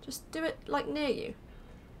 just do it like near you.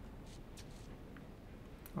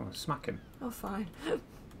 Oh, smack him. Oh, fine.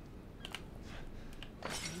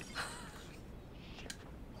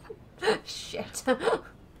 Shit. Oh,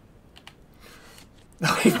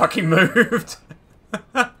 he fucking moved.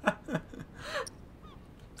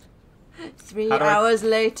 3 hours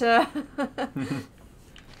later.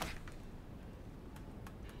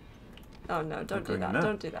 Oh no, don't do that.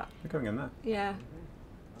 Don't do that. They're going in there. Yeah.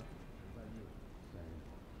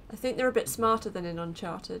 I think they're a bit smarter than in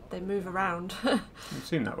Uncharted. They move around. It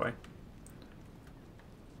seemed that way.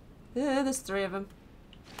 Yeah, there's 3 of them.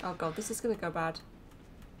 Oh god, this is going to go bad.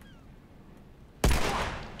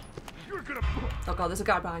 Oh god, there's a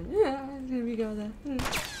guy behind. Yeah, here we go there.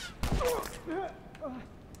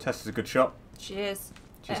 Tess is a good shot. She is.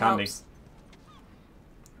 She's handy. Helps.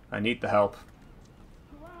 I need the help.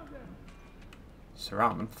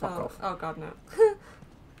 Surround them. Fuck off. Oh god, no.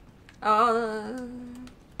 Oh.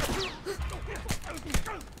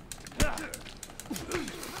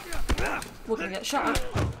 We're gonna get shot at.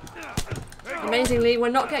 Amazingly, we're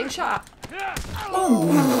not getting shot at.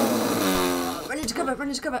 Oh. Run into cover, run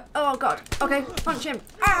into cover. Oh god. Okay, punch him.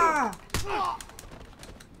 Ah!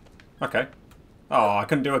 Okay. Oh, I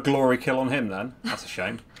couldn't do a glory kill on him then. That's a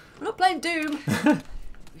shame. We're not playing Doom.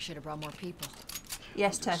 We should have brought more people.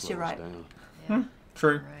 Yes, Tess, you're right. Yeah.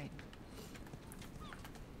 True. Right.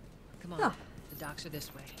 Come on. Oh. The docks are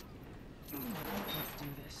this way. Let's do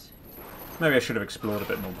this. Maybe I should have explored a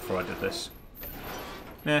bit more before I did this.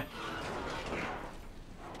 Yeah.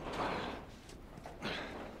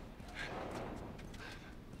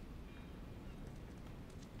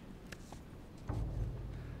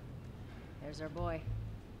 There's our boy.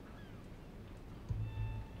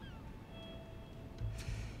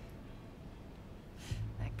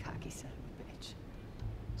 That cocky son of a bitch.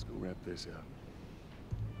 Let's go wrap this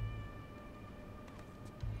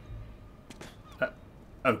up.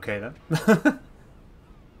 Okay then.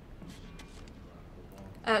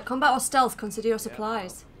 Combat or stealth, consider your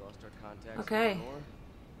supplies. Okay.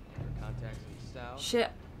 Shit.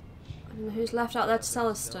 I don't know who's left out there to sell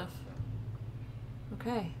us stuff.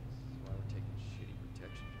 Okay.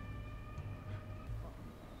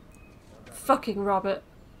 Fucking Robert.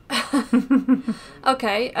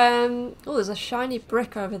 Okay, oh, there's a shiny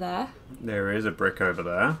brick over there. There is a brick over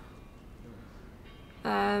there.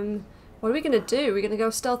 What are we going to do? Are we going to go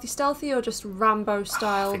stealthy or just Rambo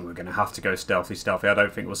style? I think we're going to have to go stealthy. I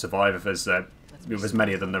don't think we'll survive if there's as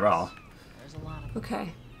many of them there are.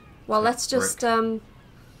 Okay. Well, let's just... Oh,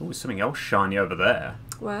 there's something else shiny over there.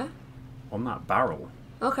 Where? On that barrel.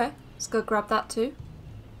 Okay, let's go grab that too.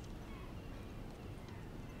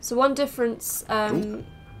 So one difference... Ooh.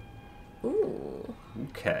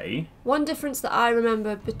 Okay. One difference that I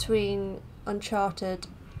remember between Uncharted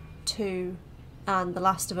 2 and The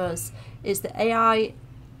Last of Us is the AI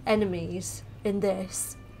enemies in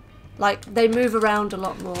this, like, they move around a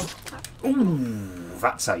lot more. Ooh,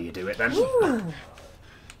 that's how you do it then.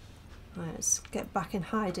 Right, let's get back in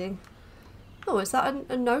hiding. Oh, is that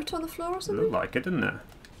a note on the floor or something? Looked like it, didn't it?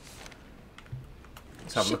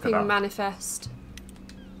 Let's have a look at that. Shipping manifest.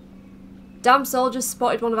 Damn soldiers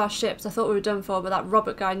spotted one of our ships. I thought we were done for, but that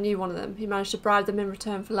Robert guy knew one of them. He managed to bribe them in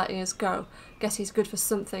return for letting us go. Guess he's good for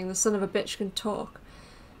something. The son of a bitch can talk.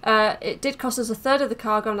 It did cost us a third of the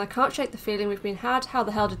cargo, and I can't shake the feeling we've been had. How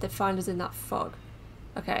the hell did they find us in that fog?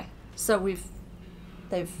 Okay, so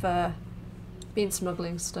they've been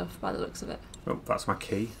smuggling stuff by the looks of it. Oh, that's my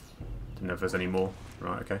key. Didn't know if there's any more.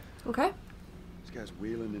 Right, okay. Okay. This guy's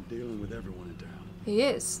wheeling and dealing with everyone in town. He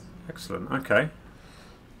is. Excellent, okay.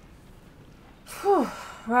 Whew,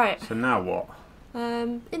 right. So now what?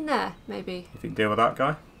 In there, maybe. You think deal with that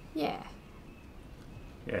guy? Yeah.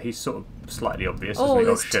 Yeah, he's sort of slightly obvious, Oh, isn't he?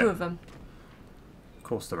 there's shit. two of them. Of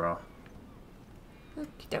course there are.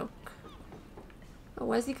 Okie doke. Oh,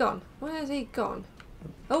 where's he gone? Where's he gone?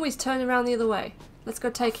 Oh, he's turning around the other way. Let's go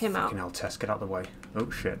take him out. Fucking hell, Tess, get out of the way. Oh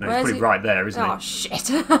shit, no, Where's he's pretty he? right there, isn't he? Oh shit.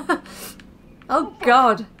 Oh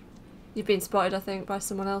god. You've been spotted, I think, by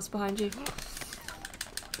someone else behind you.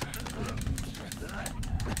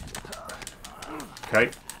 Okay.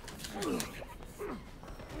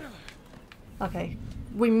 Okay.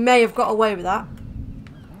 We may have got away with that. I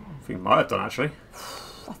think we might have done, actually.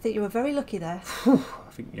 I think you were very lucky there.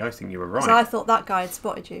 I think you were right. So I thought that guy had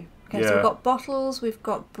spotted you. Okay, yeah. So we've got bottles, we've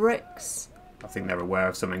got bricks. I think they're aware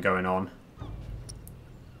of something going on.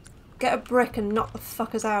 Get a brick and knock the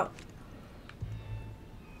fuckers out.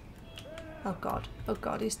 Oh god. Oh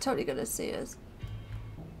god, he's totally gonna see us.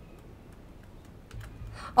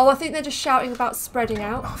 Oh, I think they're just shouting about spreading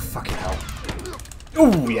out. Oh, fucking hell.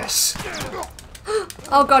 Oh, yes.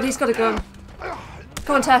 Oh god, he's got a gun.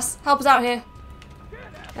 Come on, Tess, help us out here.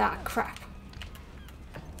 Ah, crap.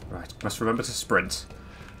 Right, must remember to sprint.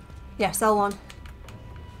 Yes, L1.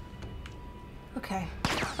 Okay.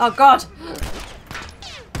 Oh god.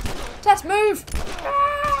 Tess, move!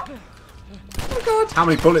 Ah! Oh god. How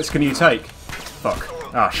many bullets can you take? Fuck.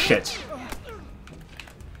 Ah, shit.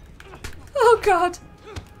 Oh god.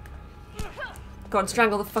 Go on,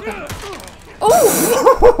 strangle the fucker.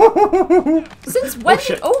 Oh! Since when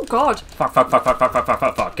did... Oh god.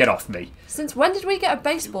 Fuck. Get off me. Since when did we get a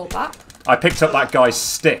baseball bat? I picked up that guy's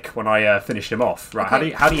stick when I finished him off. Right,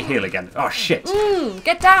 Okay. how do you heal again? Oh, shit.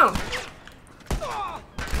 Get down.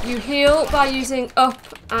 You heal by using up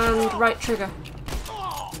and right trigger.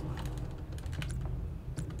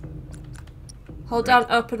 Hold down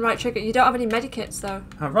up and right trigger. You don't have any medikits though.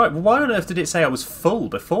 Oh, right, well, why on earth did it say I was full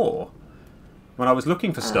before? When I was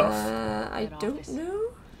looking for stuff? I don't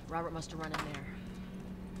know. Robert must have run in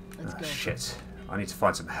there. Let's go. Shit. I need to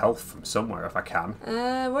find some health from somewhere if I can.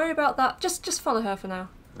 Worry about that. Just follow her for now.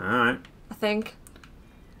 Alright. I think.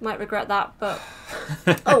 Might regret that, but...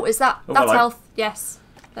 Oh, is that... Oh, That's well, health. Yes.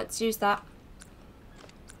 Let's use that.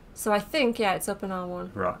 So I think, yeah, it's up in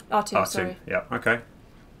R1. Right. R2, sorry. Yeah, okay.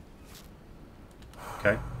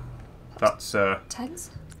 Okay. That's, Tense?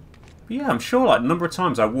 Yeah, I'm sure, like, a number of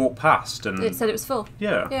times I walked past and... It said it was full.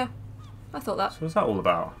 Yeah. Yeah. I thought that. So what's that all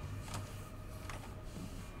about?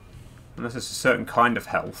 Unless it's a certain kind of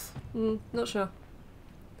health. Not sure.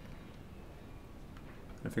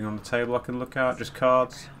 Anything on the table I can look at? Just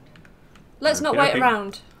cards? Let's not wait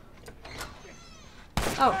around.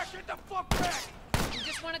 Oh. You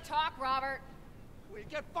just want to talk, Robert? We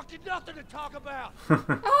got fucking nothing to talk about.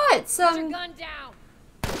 Ah, it's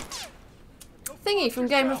thingy from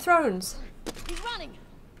Game of Thrones. He's running.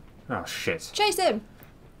 Oh shit. Chase him.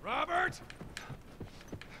 Robert!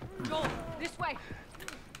 Joel, this way.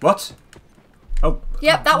 What? Oh.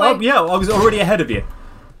 Yep, that way. Oh yeah, I was already ahead of you.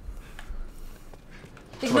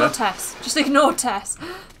 Ignore Tess. Just ignore Tess.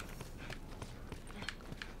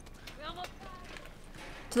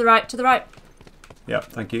 To the right, to the right. Yep,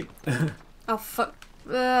 thank you. Oh fuck.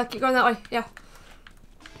 Keep going that way, yeah.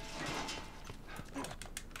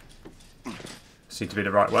 Seems to be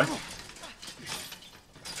the right way.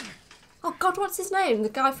 Oh god, what's his name? The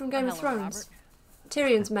guy from Game of Thrones.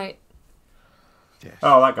 Tyrion's mate. Yes.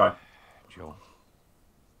 Oh, that guy. Joel.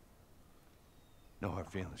 No hard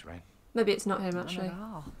feelings, right? Maybe it's not him, actually.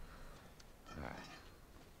 Not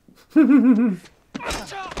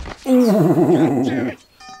at all.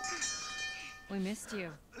 We missed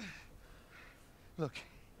you. Look,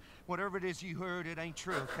 whatever it is you heard, it ain't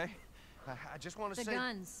true, okay? I just want to say... The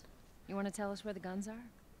guns. You want to tell us where the guns are?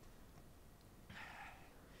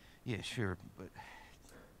 Yeah, sure, but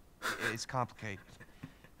it's complicated.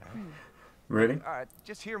 All right? Really? All right,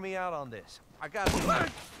 just hear me out on this. I got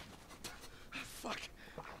to... Fuck.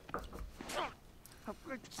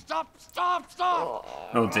 Stop!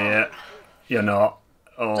 Oh dear. You're not.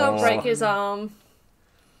 Oh. Don't break his arm.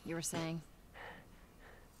 You were saying?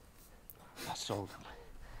 I sold him.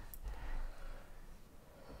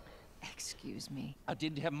 Excuse me. I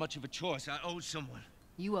didn't have much of a choice. I owed someone.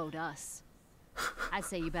 You owed us. I'd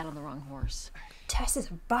say you bet on the wrong horse. Tess is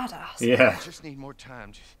a badass. Yeah. I just need more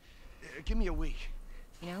time. Just, give me a week.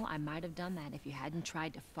 You know, I might have done that if you hadn't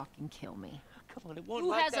tried to fucking kill me. Come on, it won't.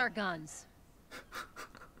 Who has our guns?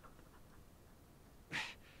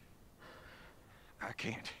 I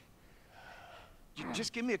can't.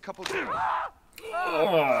 Just give me a couple days.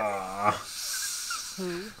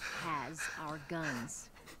 Who has our guns?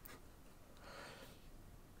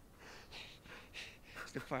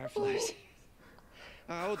 It's the Fireflies.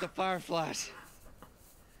 I owe the Fireflies.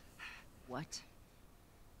 What?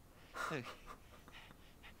 They're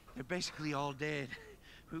basically all dead.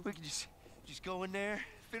 We can just go in there,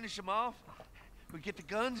 finish them off. We get the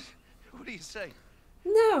guns. What do you say?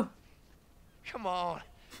 No. Come on.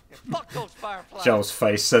 Yeah, fuck those Fireflies. Joel's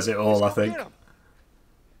face says it all, I think.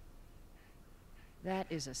 That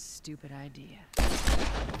is a stupid idea.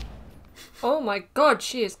 Oh my god,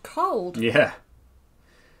 she is cold. Yeah.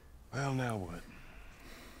 Well, now what?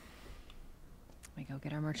 We go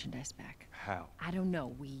get our merchandise back. How? I don't know.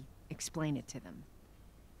 We explain it to them.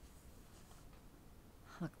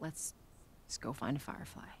 Look, let's go find a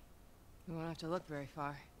Firefly. We won't have to look very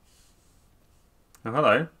far. Oh,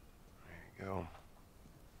 hello. There you go.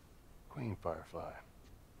 Queen Firefly.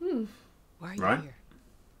 Hmm. Why are you Right. here?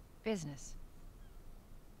 Business.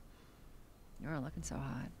 You're looking so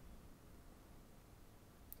hot.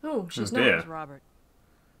 Oh, she's Oh, not. dear. Where's Robert?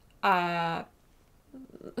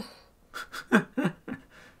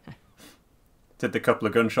 Did the couple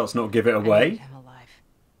of gunshots not give it I need away? him alive.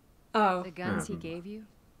 Oh. The guns he gave you,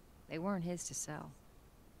 they weren't his to sell.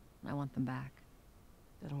 I want them back.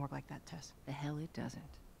 Doesn't work like that, Tess. The hell it doesn't.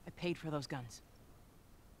 I paid for those guns.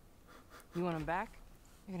 You want them back?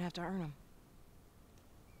 You're gonna have to earn them.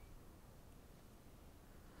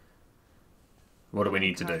 What do we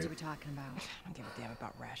need to What do? are we talking about? I don't give a damn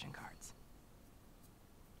about ration cards.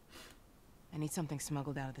 I need something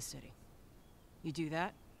smuggled out of the city. You do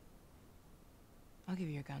that, I'll give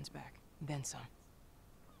you your guns back, then some.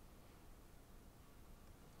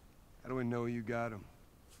 How do we know you got them?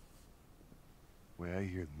 Well, I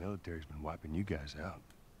hear the military's been wiping you guys out.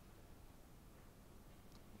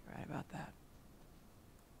 You're right about that.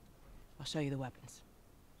 I'll show you the weapons.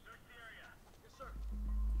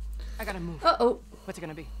 I gotta move. Uh-oh. What's it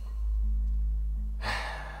gonna be?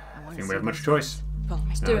 I think we have much choice. Follow me.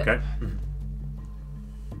 Let's do Okay.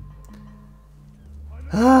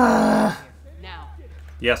 Now.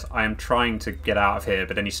 Yes, I am trying to get out of here,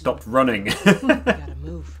 but then he stopped running. Gotta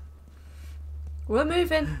move. We're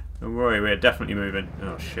moving. Don't worry, we're definitely moving.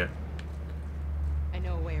 Oh shit. I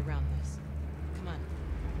know a way around this. Come on.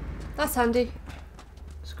 That's handy.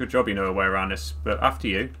 It's a good job you know a way around this, but after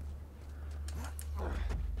you.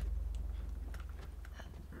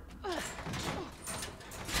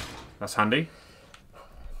 That's handy.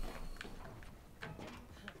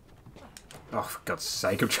 Oh, for God's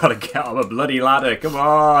sake, I'm trying to get up a bloody ladder. Come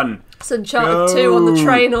on. It's Uncharted 2 on the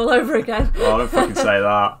train all over again. Oh, don't fucking say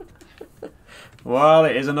that. Well,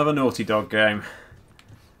 it is another Naughty Dog game.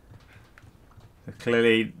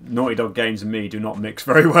 Clearly, Naughty Dog games and me do not mix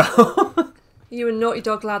very well. You and Naughty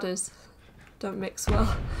Dog ladders don't mix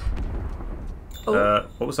well. Oh.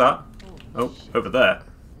 What was that? Oh, over there.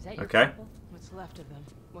 Is that your Okay. couple? What's left of them?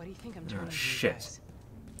 What do you think I'm turning to, you shit. guys?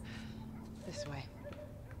 This way.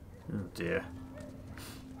 Oh dear.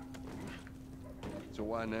 So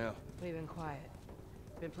why now? We've been quiet.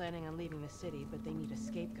 Been planning on leaving the city, but they need a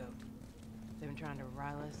scapegoat. They've been trying to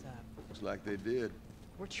rile us up. Looks like they did.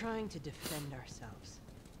 We're trying to defend ourselves.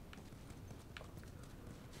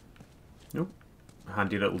 Nope. A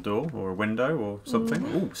handy little door or a window or something.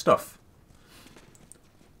 Ooh, stuff.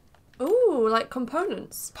 Ooh, like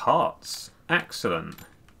components. Parts. Excellent.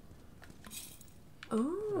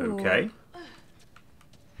 Ooh. Okay.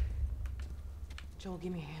 Joel,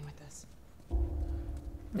 give me a hand with this.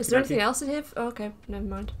 Is there anything else in here? Oh, okay, never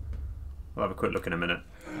mind. I'll have a quick look in a minute.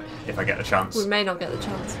 If I get the chance. We may not get the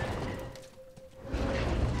chance.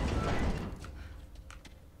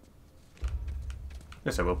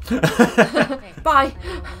 Yes, I will. Bye.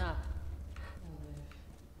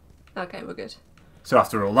 Okay, we're good. So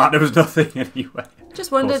after all that, there was nothing anyway.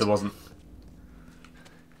 Just wondered. Of course there wasn't. For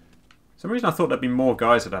some reason I thought there'd be more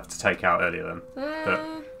guys I'd have to take out earlier then. But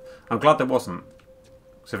I'm glad there wasn't.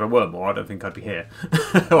 Because if there were more, I don't think I'd be here.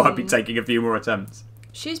 Or I'd be taking a few more attempts.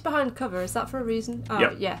 She's behind cover. Is that for a reason? Oh,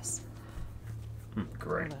 yep. Yes.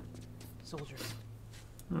 Great. Soldiers.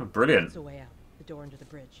 Oh, brilliant. That's the way out. The door into the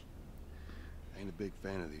bridge. Ain't a big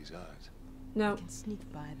fan of these odds. No. We can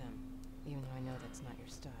sneak by them, even though I know that's not your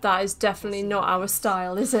style. That is definitely not our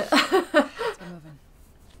style, is it? Let's get moving.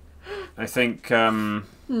 I think,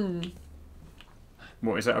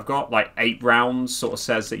 what is it? I've got like 8 rounds. Sort of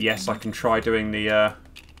says that yes, I can try doing the.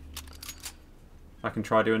 I can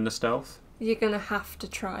try doing the stealth. You're gonna have to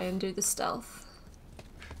try and do the stealth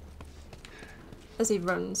as he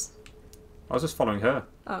runs. I was just following her.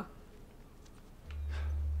 Oh.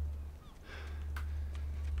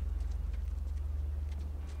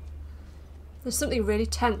 There's something really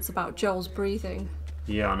tense about Joel's breathing.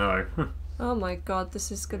 Yeah, I know. Oh my god,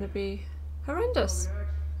 this is gonna be horrendous.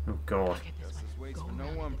 Oh god. Waits for no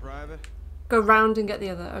one, Private. Go round and get the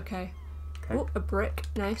other, okay. Okay. Oh, a brick,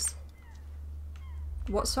 nice.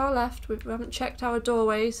 What's to our left? We haven't checked our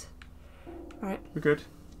doorways. Alright. We're good.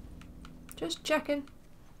 Just checking.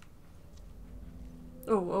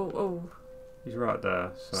 Oh. He's right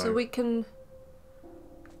there. So we can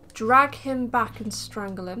drag him back and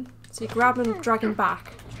strangle him. So you grab him, drag him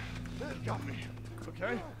back. Got me.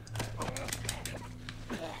 Okay.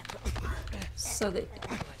 So that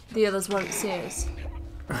the others won't see us.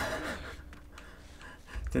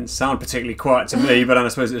 Didn't sound particularly quiet to me, but then I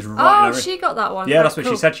suppose it's right. Oh, she got that one. Yeah, Right, that's what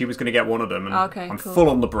cool. she said. She was going to get one of them. And Okay, I'm cool. full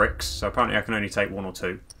on the bricks, so apparently I can only take 1 or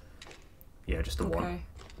 2. Yeah, just the one. Okay.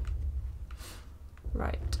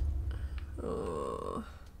 Right. Oh.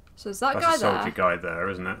 So is that That's guy a soldier there? guy there,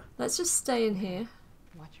 isn't it? Let's just stay in here.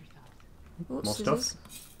 Watch yourself. Oops, More scissors.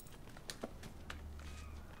 stuff.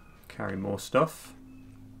 Carry more stuff.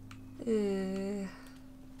 No,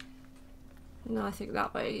 I think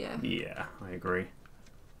that way, yeah. Yeah, I agree.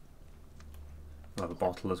 I'll have a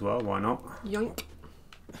bottle as well, why not? Yoink.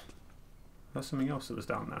 There's something else that was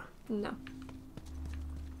down there. No.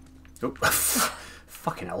 Oh,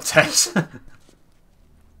 fucking hell, Tess.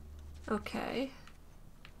 Okay.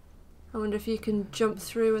 I wonder if you can jump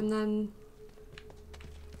through and then...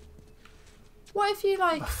 What if you,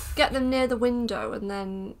 like, get them near the window and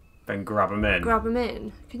then... Then grab them in. Grab them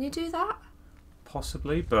in? Can you do that?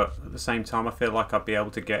 Possibly, but at the same time I feel like I'd be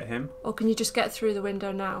able to get him. Or can you just get through the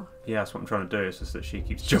window now? Yeah, that's what I'm trying to do, it's just that she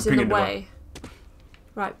keeps She's jumping in the into way.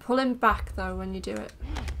 Right, pull him back, though, when you do it.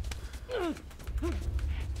 I'm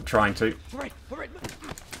trying to. All right.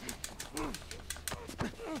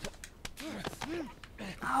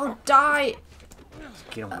 Oh, die!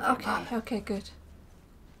 Kill him. Okay, good.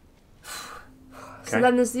 Okay. So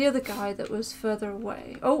then there's the other guy that was further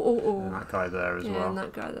away. Oh. And that guy there as yeah, well. and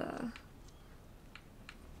that guy there.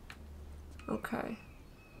 Okay.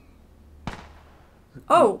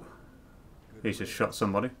 Oh! He's just shot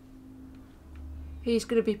somebody. He's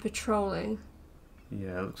going to be patrolling.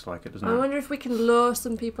 Yeah, it looks like it, doesn't I it? wonder if we can lure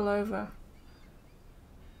some people over.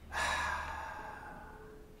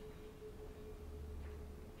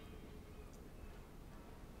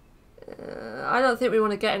 I don't think we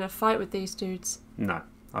want to get in a fight with these dudes. No,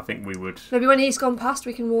 I think we would. Maybe when he's gone past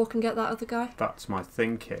we can walk and get that other guy. That's my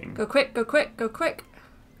thinking. Go quick, go quick, go quick.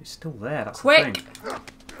 He's still there, that's Quick. the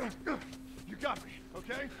thing. You got me,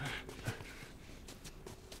 okay?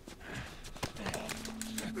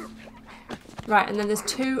 Right, and then there's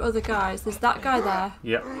 2 other guys. There's that guy there.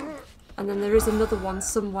 Yep. And then there is another one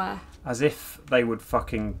somewhere. As if they would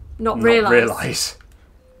fucking Not realise.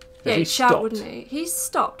 Yeah, Has he he'd shout, stopped? wouldn't he? He's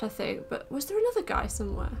stopped, I think. But was there another guy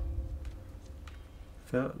somewhere?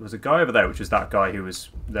 There was a guy over there, which was that guy who was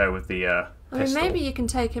there with the I mean, maybe you can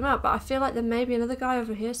take him out, but I feel like there may be another guy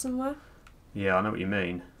over here somewhere. Yeah, I know what you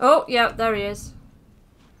mean. Oh, yeah, there he is.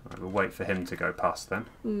 Right, we'll wait for him to go past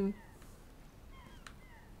then.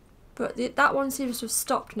 But that one seems to have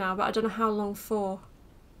stopped now, but I don't know how long for.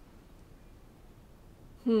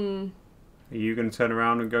 Are you going to turn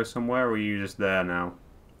around and go somewhere, or are you just there now?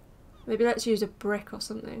 Maybe let's use a brick or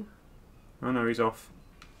something. Oh no, he's off.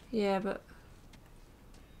 Yeah, but...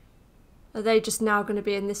 Are they just now going to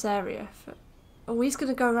be in this area? Oh, he's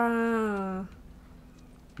going to go around...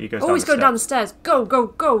 He goes he's going down the stairs. Go, go,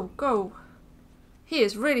 go, go. He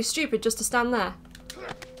is really stupid just to stand there.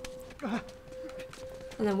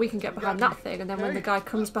 And then we can get behind that thing, and then when the guy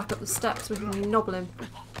comes back up the steps, we can nobble him.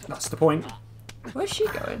 That's the point. Where's she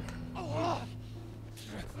going?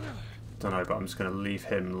 Don't know, but I'm just going to leave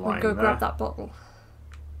him lying Go there. grab that bottle.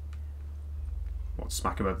 What,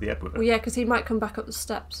 smack him over the head with it? Well, yeah, because he might come back up the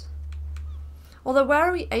steps. Although, where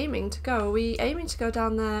are we aiming to go? Are we aiming to go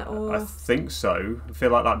down there, or...? I think so. I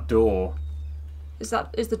feel like that door... Is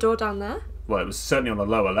the door down there? Well, it was certainly on the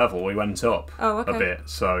lower level. We went up a bit,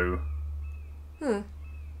 so... Are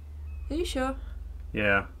you sure?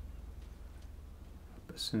 Yeah.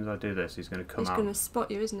 But as soon as I do this, he's going to come out. He's going to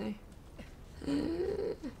spot you, isn't he?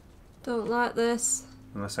 Don't like this.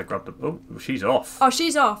 Unless I grab the... Oh, she's off. Oh,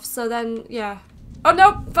 she's off, so then, yeah. Oh,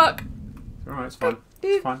 no! Fuck! It's alright, it's fine.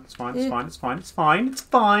 It's fine, it's fine, it's fine, it's fine, it's fine, it's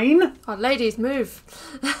fine! Oh, ladies, move!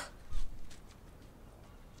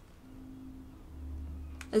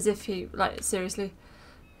 As if he, like, seriously.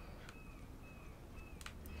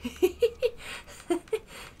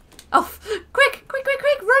 Oh, quick, quick, quick,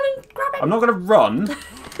 quick, run and grab him! I'm not going to run,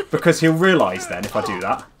 because he'll realise then if I do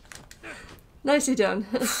that. Nicely done.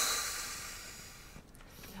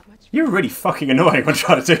 You're really fucking annoying when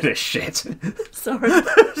trying to do this shit. Sorry.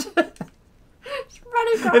 Just run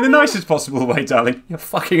and grab In the him. nicest possible way, darling. You're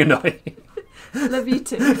fucking annoying. Love you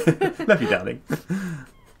too. Love you, darling.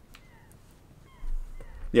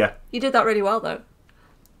 Yeah. You did that really well, though.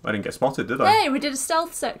 I didn't get spotted, did I? Hey, we did a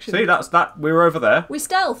stealth section. See, that's that. We were over there. We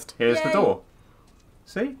stealthed. Here's Yay. the door.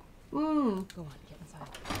 See? Go on, get inside.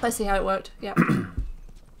 Let's see how it worked. Yeah.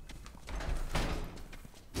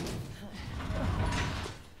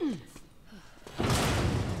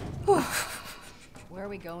 Where are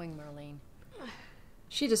we going, Marlene?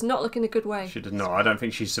 She does not look in a good way. She did not. I don't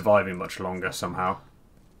think she's surviving much longer somehow.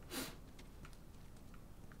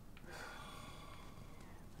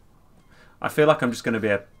 I feel like I'm just going to be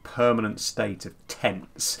a permanent state of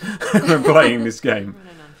tense when playing this game.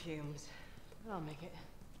 Running on fumes. I'll make it.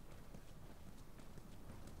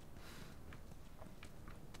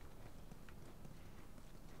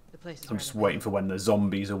 The place is I'm just waiting for when the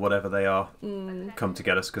zombies or whatever they are come to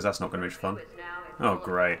get us, because that's not going to be fun. Oh,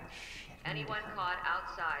 great. Anyone caught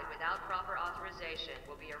outside without proper authorization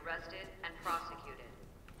will be arrested and prosecuted.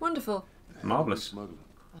 Wonderful. Marvellous. I'll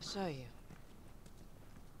show you.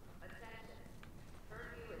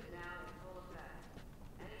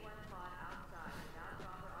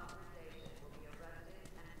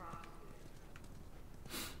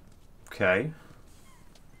 Okay.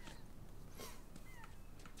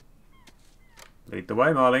 Lead the way,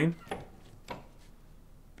 Marlene.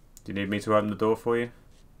 Do you need me to open the door for you?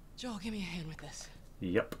 Joel, give me a hand with this.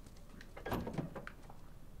 Yep. Whoa.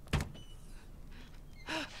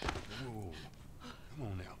 Come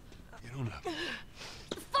on now. Get on up.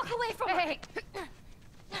 Fuck away from her!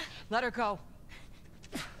 Let her go.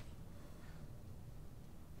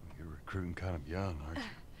 You're recruiting kind of young, aren't you?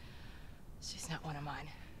 She's not one of mine.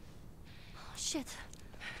 Oh, shit.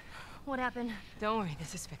 What happened? Don't worry,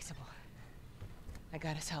 this is fixable. I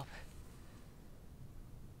got us help.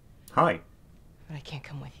 Hi. But I can't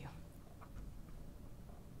come with you.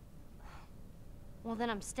 Well, then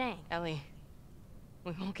I'm staying. Ellie,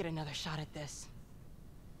 we won't get another shot at this.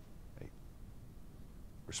 Hey,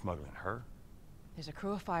 we're smuggling her? There's a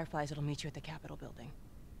crew of Fireflies that'll meet you at the Capitol building.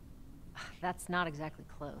 That's not exactly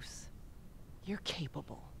close. You're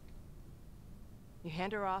capable. You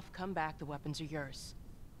hand her off, come back, the weapons are yours.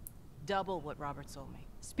 Double what Robert sold me.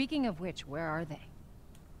 Speaking of which, where are they?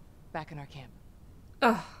 Back in our camp.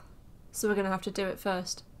 Ugh. So we're going to have to do it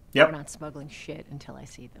first. Yep. We're not smuggling shit until I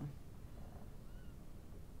see them.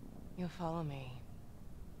 You'll follow me.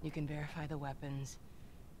 You can verify the weapons.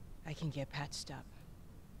 I can get patched up.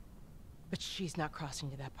 But she's not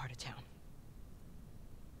crossing to that part of town.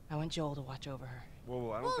 I want Joel to watch over her.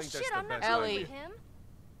 Whoa, I don't think that's I'm the not best Ellie. idea. with him.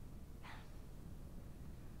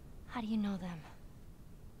 How do you know them?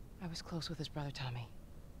 I was close with his brother Tommy.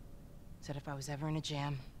 Said if I was ever in a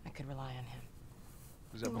jam, I could rely on him.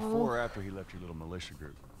 Was that before or after he left your little militia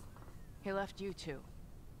group? He left you too.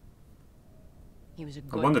 He was a I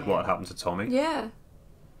good wondered man. what happened to Tommy. Yeah.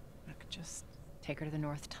 Look, just take her to the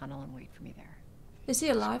North Tunnel and wait for me there. Is he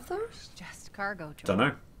alive though? Just cargo, Joel. Don't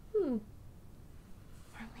know.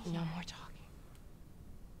 No more talking.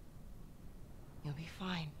 You'll be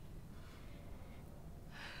fine.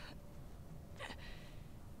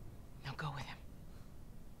 Now go with him.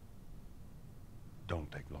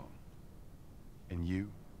 Don't take long. And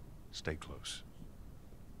you, stay close.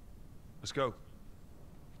 Let's go.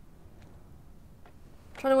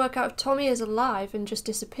 Trying to work out if Tommy is alive and just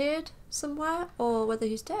disappeared somewhere, or whether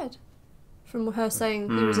he's dead. From her saying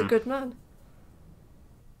he was a good man.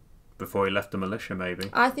 Before he left the militia, maybe.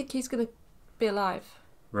 I think he's going to be alive.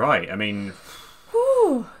 Right, I mean...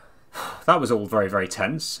 Whew. That was all very, very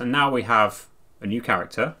tense. And now we have a new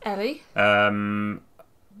character. Ellie.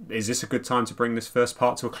 Is this a good time to bring this first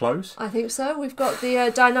part to a close? I think so. We've got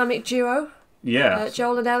the dynamic duo. Yeah.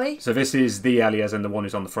 Joel and Ellie. So this is the Ellie as in the one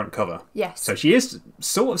who's on the front cover. Yes. So she is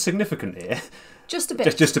sort of significant here. Just a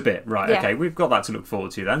bit. Just a bit, right. Yeah. Okay, we've got that to look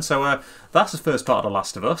forward to then. So that's the first part of The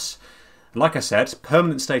Last of Us. Like I said,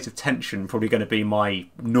 permanent state of tension probably going to be my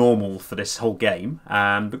normal for this whole game.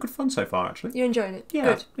 But good fun so far, actually. You're enjoying it? Yeah,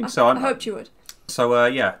 Good. I think so. I hoped you would. So,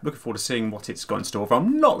 yeah, looking forward to seeing what it's got in store.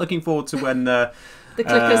 I'm not looking forward to when... the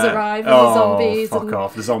clickers arrive and the zombies. Fuck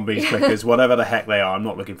off. The zombies, clickers, whatever the heck they are. I'm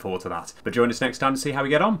not looking forward to that. But join us next time to see how we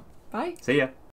get on. Bye. See ya.